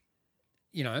watch,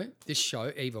 this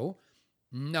show, Evil.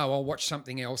 No, I'll watch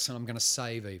something else and I'm going to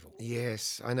save Evil.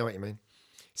 Yes, I know what you mean.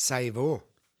 Save all.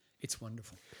 It's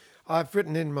wonderful. I've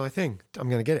written in my thing. I'm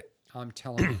going to get it. I'm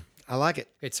telling you. I like it.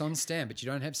 It's on Stan, but you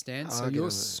don't have Stan, so I'll you're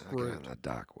get screwed. on the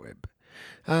dark web.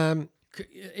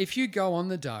 If you go on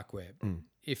the dark web,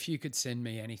 if you could send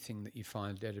me anything that you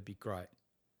find, that'd be great.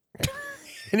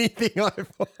 Anything I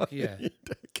find. Yeah.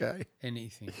 Okay.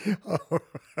 Anything. All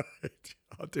right.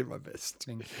 I'll do my best.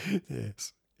 Thank you.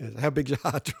 Yes. How big's your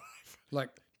hard drive? Like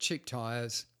cheap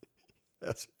tyres.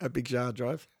 That's a big hard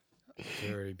drive.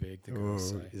 Very big, the girls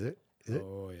say. Is it?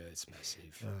 Oh, yeah, it's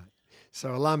massive.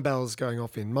 So alarm bells going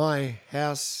off in my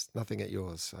house, nothing at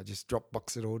yours. I just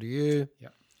Dropbox it all to you.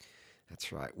 Yep.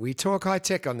 That's right. We talk high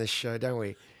tech on this show, don't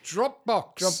we?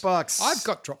 Dropbox. I've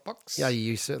got Dropbox. Yeah,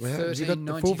 you certainly have. You got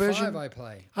the $13.95 full version? I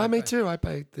play. Me too. I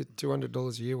pay the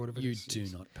 $200 a year, whatever it You is. do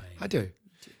not pay. I do.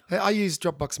 I use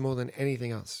Dropbox more than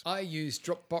anything else. I use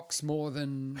Dropbox more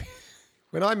than...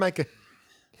 When I make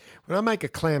a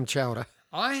clam chowder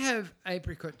I have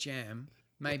apricot jam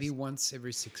maybe once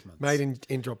every 6 months. made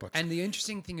in Dropbox. And the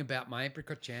interesting thing about my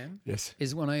apricot jam Yes.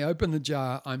 is when I open the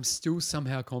jar, I'm still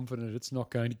somehow confident it's not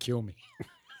going to kill me.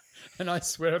 And I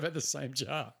swear I've had the same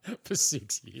jar for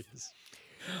 6 years.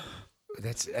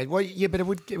 That's well, yeah, but it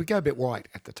would go a bit white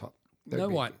at the top. No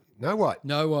white. No white.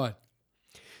 No white.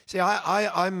 See,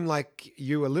 I'm like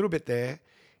you a little bit there.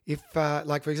 If,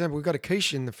 like, for example, we've got a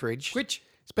quiche in the fridge. Which?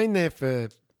 It's been there for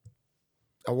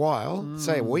a while,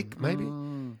 say a week maybe.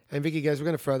 And Vicky goes, we're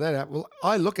going to throw that out. Well,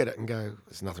 I look at it and go,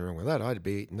 there's nothing wrong with that. I'd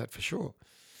be eating that for sure.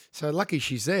 So lucky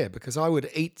she's there because I would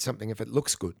eat something if it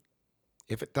looks good,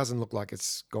 if it doesn't look like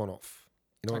it's gone off.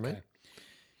 You know what I mean?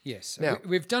 Yes. Now-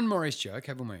 We've done Maury's joke,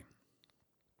 haven't we?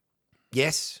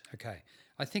 Yes. Okay.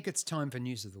 I think it's time for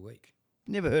News of the Week.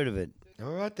 Never heard of it.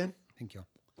 All right then. Thank you.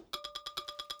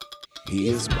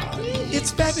 His body.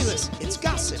 It's fabulous. It's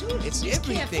gossip. It's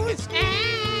everything.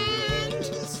 And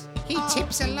he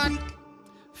tips a lot.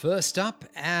 First up,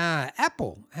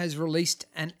 Apple has released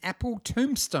an Apple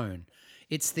tombstone.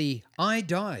 It's the I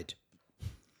died.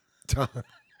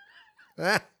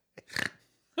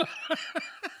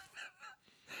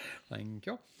 Thank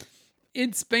you.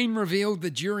 It's been revealed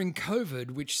that during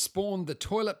COVID, which spawned the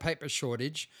toilet paper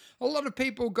shortage, a lot of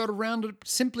people got around it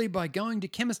simply by going to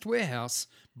Chemist Warehouse,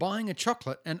 buying a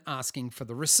chocolate and asking for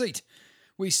the receipt.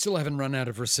 We still haven't run out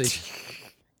of receipt.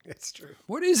 That's true.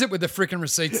 What is it with the frickin'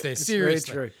 receipts there?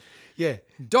 Seriously. Very true. Yeah.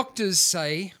 Doctors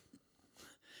say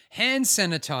hand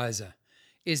sanitizer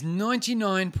is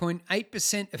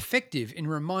 99.8% effective in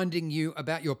reminding you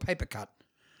about your paper cut.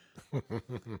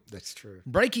 That's true.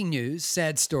 Breaking news,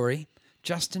 sad story.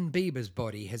 Justin Bieber's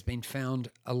body has been found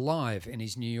alive in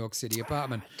his New York City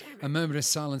apartment. A moment of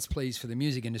silence, please, for the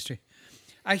music industry.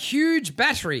 A huge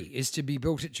battery is to be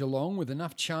built at Geelong with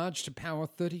enough charge to power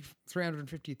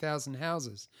 350,000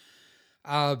 houses.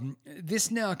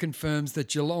 This now confirms that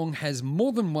Geelong has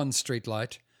more than one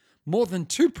streetlight, more than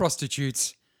 2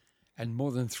 prostitutes, and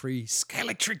more than 3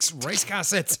 Scalextric race car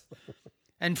sets.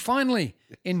 And finally,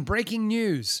 in breaking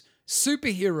news,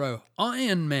 superhero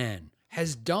Iron Man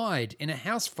has died in a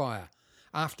house fire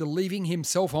after leaving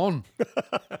himself on.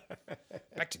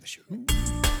 Back to the show.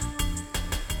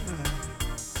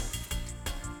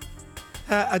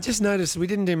 I just noticed we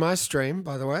didn't do my stream,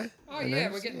 by the way. Oh, yeah,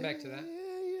 we're getting back to that.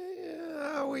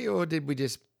 Or did we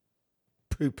just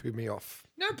poo-poo me off?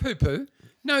 No poo-poo.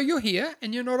 No, you're here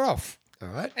and you're not off. All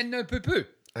right. And no poo-poo.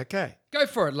 Okay. Go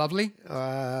for it, lovely.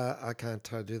 I can't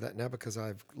do that now because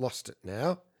I've lost it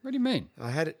now. What do you mean?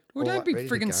 I had it. Well, all don't be ready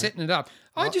to friggin' go. setting it up.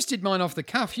 I just did mine off the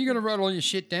cuff. You got to write all your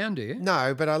shit down, do you?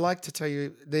 No, but I like to tell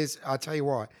you. I'll tell you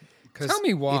why. 'Cause Tell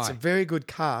me why. It's a very good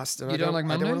cast, and You I don't don't like I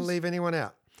don't want to Mondays? leave anyone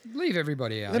out. Leave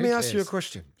everybody out. Let Who me ask you a cares?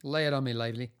 question, Lay it on me,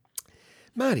 lovely.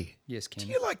 Marty. Yes, Ken.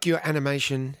 Do you like your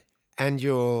animation and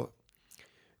your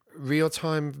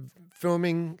real-time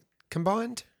filming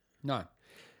combined? No.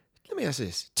 Let me ask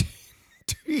this: Do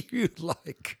you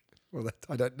like? Well,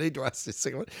 I don't need to ask this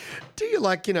second one. Do you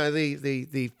like,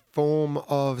 the form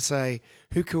of, say,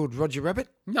 Who Killed Roger Rabbit?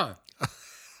 No.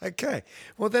 Okay.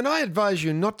 Well, then I advise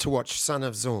you not to watch Son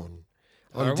of Zorn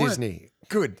on won't. Disney.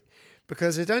 Good,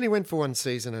 because it only went for one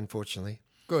season, unfortunately.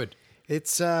 Good. It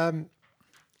stars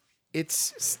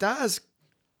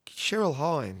Cheryl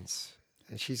Hines,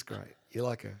 and she's great. You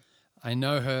like her? I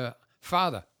know her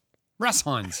father, Russ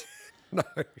Hines. No,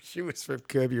 she was from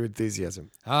Curb Your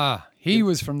Enthusiasm. He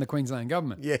was from the Queensland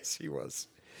government. Yes, he was.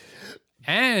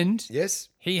 And Yes.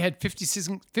 he had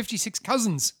 56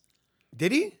 cousins.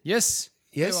 Did he? Yes.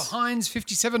 Yes. There were Heinz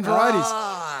 57 varieties.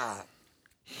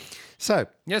 So,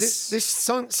 Yes. this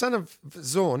Son of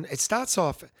Zorn, it starts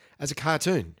off as a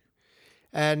cartoon.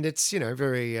 And it's,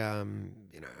 very,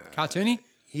 Cartoony?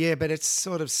 yeah, but it's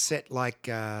sort of set like...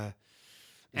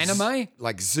 Anime?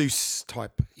 like Zeus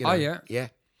type. Oh, yeah. Yeah.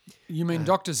 You mean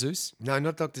Dr. Zeus? No,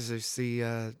 not Dr. Zeus.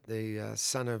 The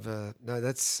son of... no,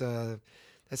 that's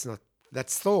not...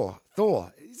 That's Thor.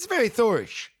 Thor. It's very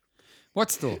Thorish.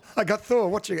 What's Thor? I got Thor.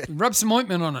 What you got? Rub some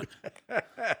ointment on it.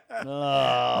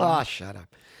 Oh, shut up.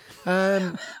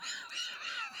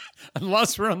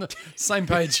 Unless we're on the same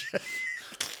page.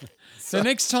 So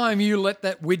next time you let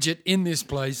that widget in this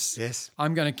place, Yes.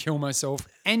 I'm going to kill myself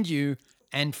and you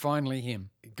and finally him.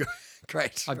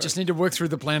 Great. I just need to work through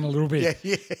the plan a little bit.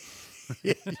 Yeah.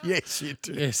 Yes, you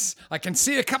do. Yes. I can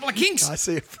see a couple of kinks. I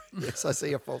see. Yes, I see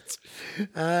your faults.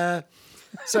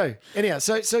 So anyhow,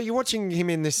 so you're watching him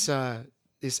in this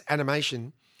this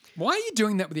animation. Why are you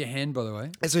doing that with your hand, by the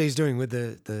way? That's what he's doing with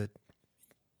the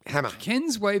hammer.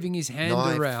 Ken's waving his hand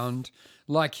Knife. around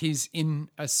like he's in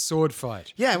a sword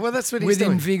fight Yeah, well, that's what he's with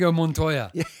doing. Vigo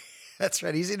Montoya. Yeah, that's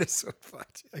right. He's in a sword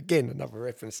fight. Again, another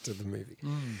reference to the movie.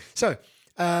 So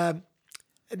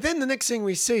then the next thing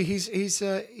we see, he's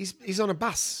on a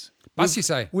bus. Bus, you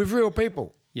say? With real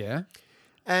people. Yeah.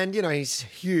 And, he's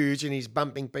huge and he's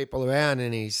bumping people around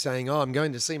and he's saying, oh, I'm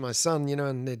going to see my son,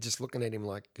 and they're just looking at him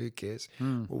like, who cares?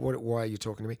 Well, why are you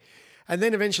talking to me? And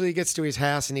then eventually he gets to his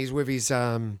house and he's with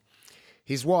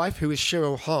his wife, who is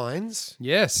Cheryl Hines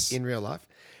Yes. in real life.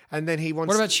 And then he wants...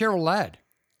 What about Cheryl Ladd?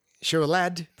 Cheryl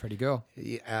Ladd, Pretty girl.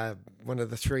 one of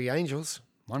the 3 angels,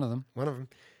 One of them. one of them.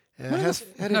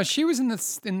 No, she was in the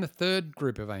third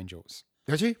group of angels.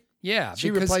 Did she? Yeah. She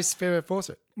because- replaced Farrah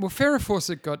Fawcett. Well, Farrah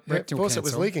Fawcett got rectal Fawcett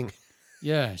cancer. was leaking.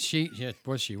 Yeah,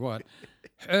 was she what?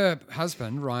 Her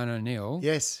husband, Ryan O'Neill,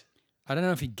 Yes. I don't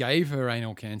know if he gave her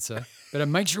anal cancer, but it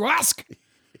makes you ask.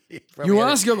 Probably You had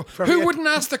a- ask her, probably who had- wouldn't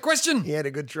ask the question? He had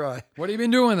a good try. What have you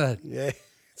been doing with that? Yeah,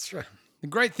 that's right. The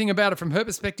great thing about it from her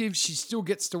perspective, she still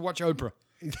gets to watch Oprah.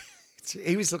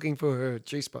 He was looking for her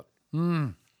G-spot.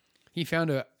 He found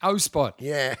her O spot.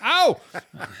 Yeah. Oh!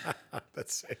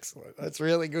 That's excellent. That's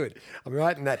really good. I'm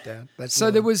writing that down. That's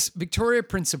So there was Victoria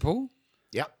Principal.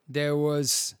 Yep. There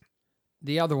was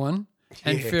the other one.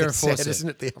 And Yeah, Farrah that's sad, Fawcett. isn't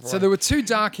it, the other So one? there were two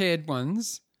dark-haired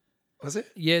ones. Was it?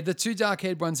 Yeah, the two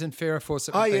dark-haired ones and Farrah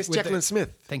Fawcett. Oh, with the- yes, with the- Jacqueline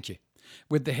Smith. Thank you.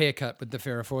 With the haircut, with the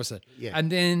Farrah Fawcett. Yeah. And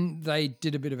then they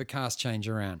did a bit of a cast change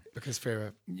around. Because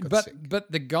Farrah got But sick. but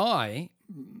the guy,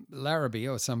 Larrabee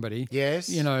or somebody, Yes.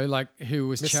 you know, like who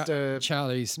was Mr.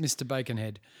 Charlie's Mr.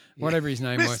 Baconhead, whatever his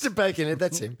name was. Mr. Bacon,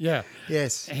 that's him. Yeah.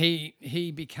 Yes.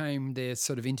 He became their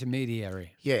sort of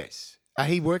intermediary. Yes.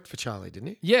 He worked for Charlie, didn't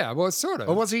he? Yeah, well, sort of.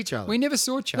 Or was he Charlie? We never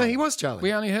saw Charlie. No, he was Charlie.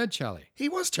 We only heard Charlie. He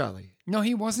was Charlie. No,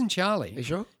 he wasn't Charlie. You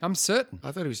sure? I'm certain.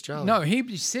 I thought he was Charlie. No, he'd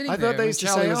be sitting I there thought they when used to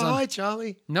Charlie say, was "Oh, on. hi,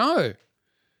 Charlie," No,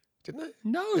 didn't they?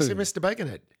 no. They said Mr.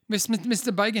 Baconhead.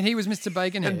 Mr. Bacon, he was Mr.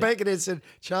 Baconhead. And Baconhead said,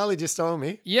 "Charlie just told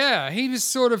me." Yeah, he was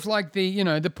sort of like the, you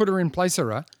know, the putter in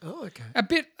placerer. Oh, okay.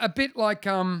 A bit like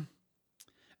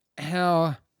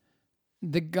how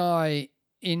the guy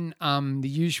in The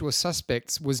Usual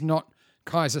Suspects was not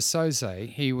Kaiser Soze,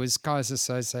 he was Kaiser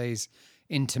Soze's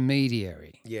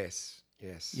intermediary. Yes.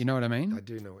 Yes. You know what I mean? I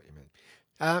do know what you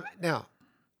mean. Now,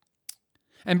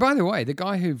 And by the way, the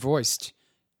guy who voiced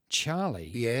Charlie,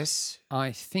 yes,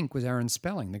 I think, was Aaron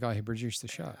Spelling, the guy who produced the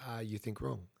show. you think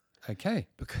wrong. Okay.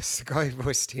 Because the guy who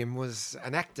voiced him was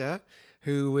an actor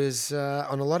who was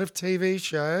on a lot of TV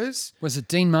shows. Was it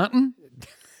Dean Martin?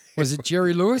 Was it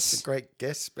Jerry Lewis? Great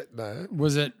guess, but no.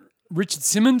 Was it Richard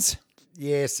Simmons?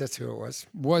 Yes, that's who it was.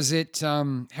 Was it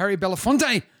Harry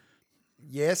Belafonte?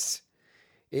 Yes,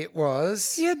 it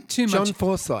was He had too John much.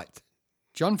 Forsyth.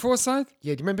 John Forsyth?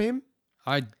 Yeah, do you remember him?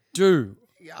 I do.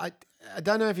 Yeah, I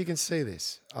don't know if you can see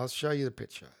this. I'll show you the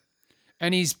picture.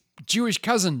 And his Jewish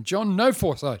cousin, John No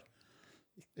Forsyth.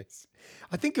 Yes.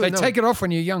 I think you'll They know. take it off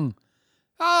when you're young.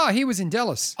 Ah, he was in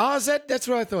Dallas. Oh, that's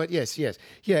what I thought. Yes, yes.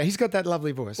 Yeah, he's got that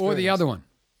lovely voice. Or Very the nice. other one.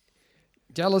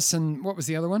 Dallas and what was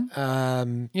the other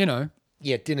one? You know.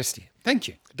 Yeah, Dynasty. Thank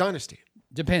you. Dynasty.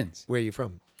 Depends. Where are you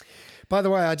from? By the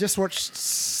way, I just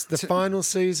watched the final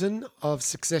season of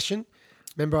Succession.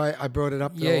 Remember I brought it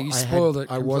up? Yeah, you spoiled it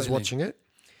I was completely. watching it.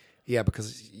 Yeah,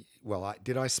 because, well,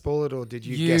 did I spoil it or did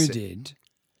you You guess it? did.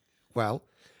 Well,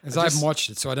 Because I haven't watched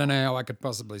it, so I don't know how I could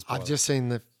possibly spoil I've it. just seen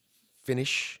the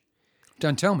finish.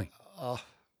 Don't tell me.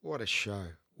 What a show.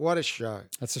 What a show.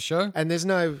 That's a show? And there's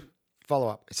no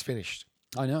follow-up. It's finished.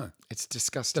 I know. It's The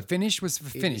disgusting. finish was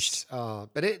finished.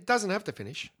 But it doesn't have to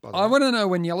finish, by the I way. want to know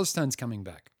when Yellowstone's coming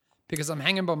back because I'm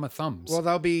hanging by my thumbs. Well,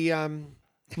 they'll be...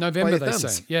 November, your they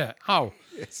thumbs. say. Yeah. Oh,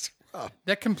 yes. Oh,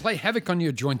 that can play havoc on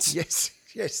your joints. yes.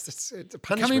 Yes. It's a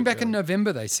punishment. Coming back in really.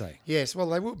 November, they say. Yes, well,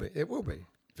 they will be. It will be.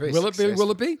 Very Will it be? successful.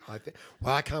 Will it be? I think.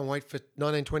 Well, I can't wait for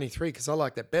 1923 because I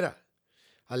like that better.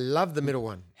 I love the middle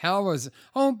one. How was?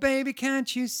 Oh, baby,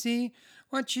 can't you see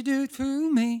what you do for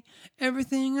me?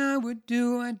 Everything I would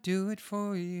do, I'd do it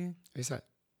for you. Who's that?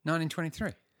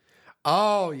 1923.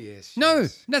 Oh, yes. No,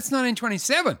 Yes. that's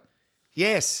 1927.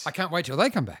 Yes. I can't wait till they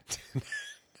come back.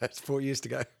 That's 4 years to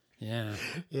go. Yeah.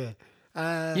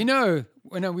 Yeah. You know,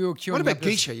 when we were queuing What about up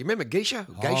this- Geisha? You remember Geisha?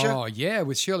 Geisha? Oh, yeah,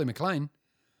 with Shirley MacLaine.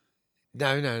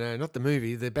 No, not the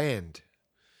movie, the band.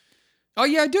 Oh,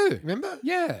 yeah, I do. Remember?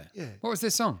 Yeah. Yeah. What was their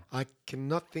song? I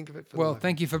cannot think of it for the Well, life.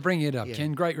 thank you for bringing it up, Yeah.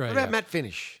 Ken. Great What radio. about Matt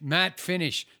Finish? Matt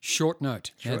Finish, Short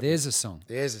Note. Now, there's a song.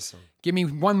 There's a song. Give me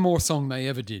one more song they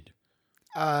ever did.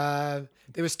 There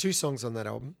was 2 songs on that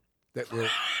album that were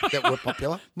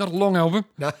popular. Not a long album.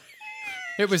 No.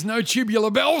 It was No Tubular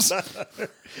Bells.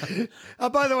 Oh,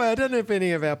 by the way, I don't know if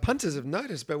any of our punters have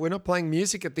noticed, but we're not playing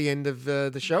music at the end of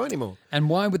the show anymore. And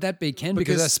why would that be, Ken?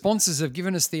 Because Because- our sponsors have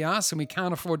given us the arse and we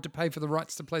can't afford to pay for the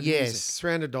rights to play the music. Yes,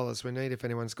 $300 we need if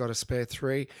anyone's got a spare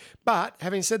 3. But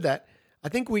having said that, I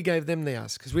think we gave them the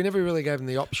ask because we never really gave them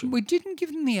the option. We didn't give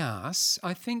them the arse.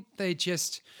 I think they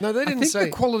just... No, they I didn't think say- the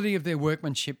quality of their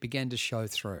workmanship began to show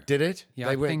through. Did it? Yeah,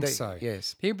 They I went- think they- so.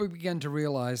 Yes. People began to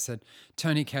realise that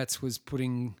Tony Katz was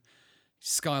putting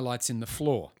skylights in the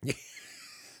floor.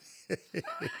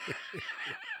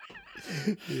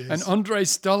 And Andre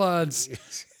Stollard's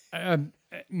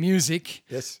music,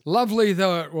 Yes. lovely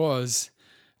though it was,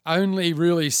 only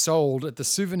really sold at the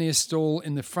souvenir stall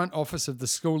in the front office of the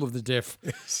School of the Deaf.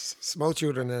 Small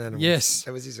children and animals. Yes.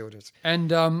 That was his audience. And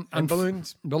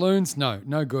balloons? Balloons,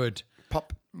 no good.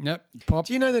 Pop. Nope, pop.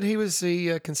 Do you know that he was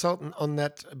the consultant on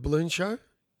that balloon show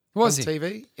Was on he?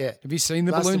 TV? Yeah. Have you seen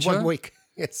the Lasted balloon show? 1 week.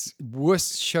 Yes.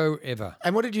 Worst show ever.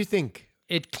 And what did you think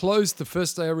It closed the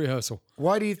first day of rehearsal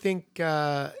Why do you think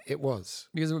it was?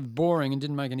 because it was boring and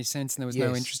didn't make any sense, and there was no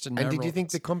Yes. interest in. And no did you think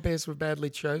roles. the compares were badly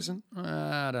chosen?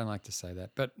 I don't like to say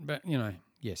that, but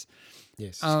yes.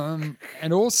 Yes.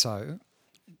 And also,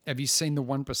 have you seen the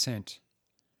 1%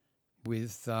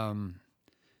 with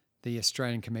the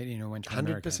Australian comedian who went to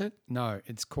America? 100%? No,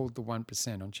 it's called The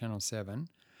 1% on Channel 7.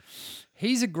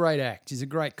 He's a great act. He's a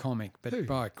great comic, but Who?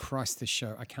 by Christ, this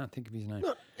show, I can't think of his name.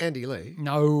 Not Andy Lee.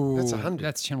 No. That's 100.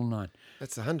 That's Channel 9.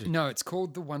 That's 100. No, it's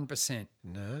called The 1%.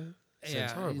 No. Sounds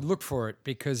Yeah, horrible. look for it,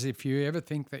 because if you ever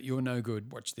think that you're no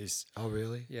good, watch this. Oh,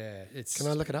 really? Yeah, it's. Can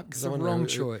I look it up? It's I the wanna know wrong who-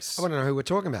 choice. I want to know who we're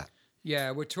talking about.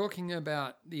 Yeah, we're talking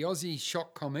about the Aussie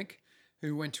shock comic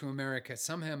who went to America,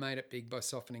 somehow made it big by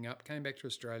softening up, came back to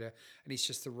Australia, and he's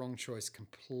just the wrong choice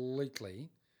completely.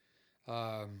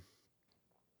 I'm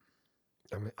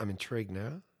intrigued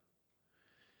now.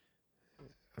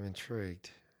 I'm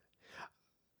intrigued.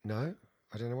 No,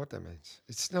 I don't know what that means.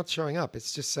 It's not showing up.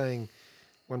 It's just saying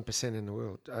 1% in the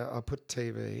world. I'll put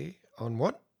TV on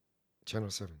what? Channel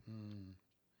 7.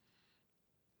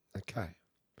 Okay.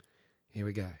 Here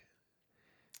we go.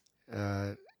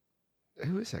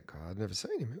 Who is that guy? I've never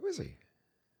seen him. Who is he?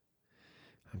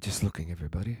 I'm just looking,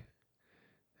 everybody.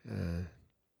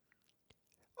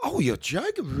 Oh, you're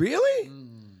joking? Really?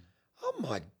 Oh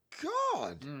my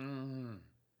God.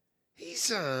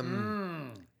 He's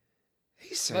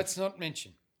Let's not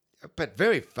mention. but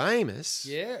very famous.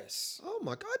 Yes. Oh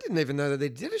my God, I didn't even know that they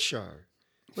did a show.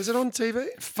 Was it on TV?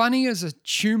 Funny as a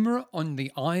tumour on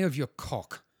the eye of your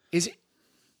cock. Is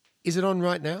it on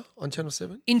right now on Channel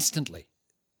 7? Instantly.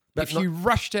 But if not- you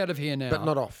rushed out of here now. But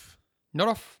not off. Not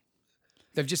off.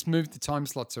 They've just moved the time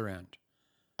slots around.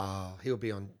 Oh, he'll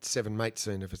be on 7 Mate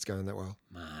soon if it's going that well.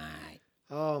 Mate.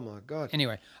 Oh my God.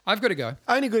 Anyway, I've got to go.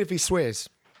 Only good if he swears.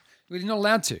 We're not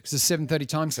allowed to because it's a 7:30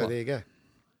 time So slot. there you go.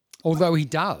 Although he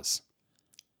does.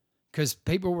 Because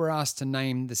people were asked to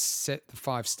name the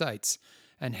 5 states.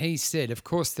 And he said, of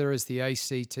course, there is the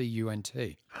ACTUNT.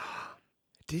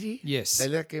 Did he? Yes. They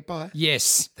let it get by?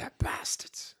 Yes. That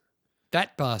bastards.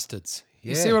 That bastards.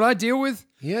 You Yeah. see what I deal with?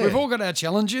 Yeah. We've all got our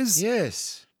challenges.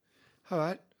 Yes. All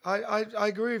right. I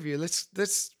agree with you.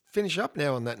 Let's finish up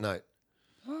now on that note.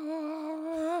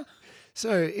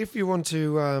 So if you want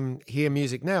to hear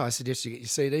music now, I suggest you get your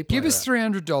CD player Give us out.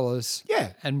 $300.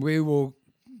 Yeah. And we will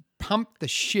pump the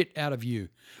shit out of you.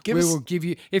 Give we us- will give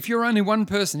you, if you're only one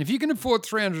person, if you can afford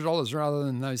 $300 rather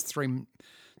than those 3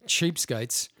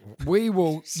 cheapskates,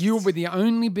 you'll be the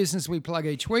only business we plug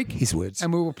each week. His words.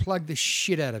 And we will plug the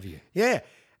shit out of you. Yeah.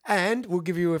 And we'll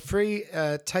give you a free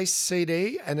Taste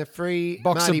CD and a free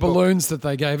Box Marty of book. balloons that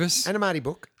they gave us. And a Marty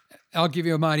book. I'll give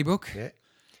you a Marty book. Yeah.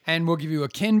 And we'll give you a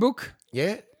Ken book.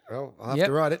 Yeah. Well, I'll have Yep.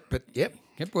 to write it, but yep.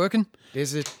 Kept working.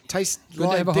 There's a Taste to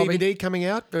Live have a hobby. DVD coming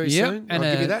out very Yep. soon. And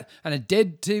I'll give you that. And a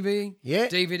Dead TV Yeah.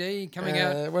 DVD coming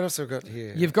out. What else have I got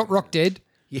here? You've got Rock Dead.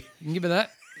 Yeah. You can give me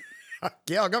that.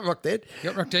 Yeah, I got Rock Dead. You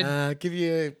got Rock Dead. Give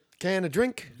you a can of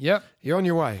drink. Yep. You're on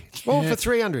your way. It's all for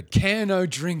 300. Cano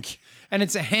drink. And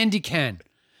it's a handy can.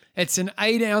 It's an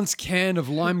 8-ounce can of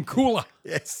lime cooler.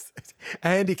 Yes. A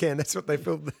handy can. That's what they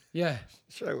filled the Yeah.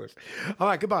 show with. All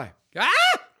right, goodbye.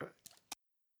 Ah!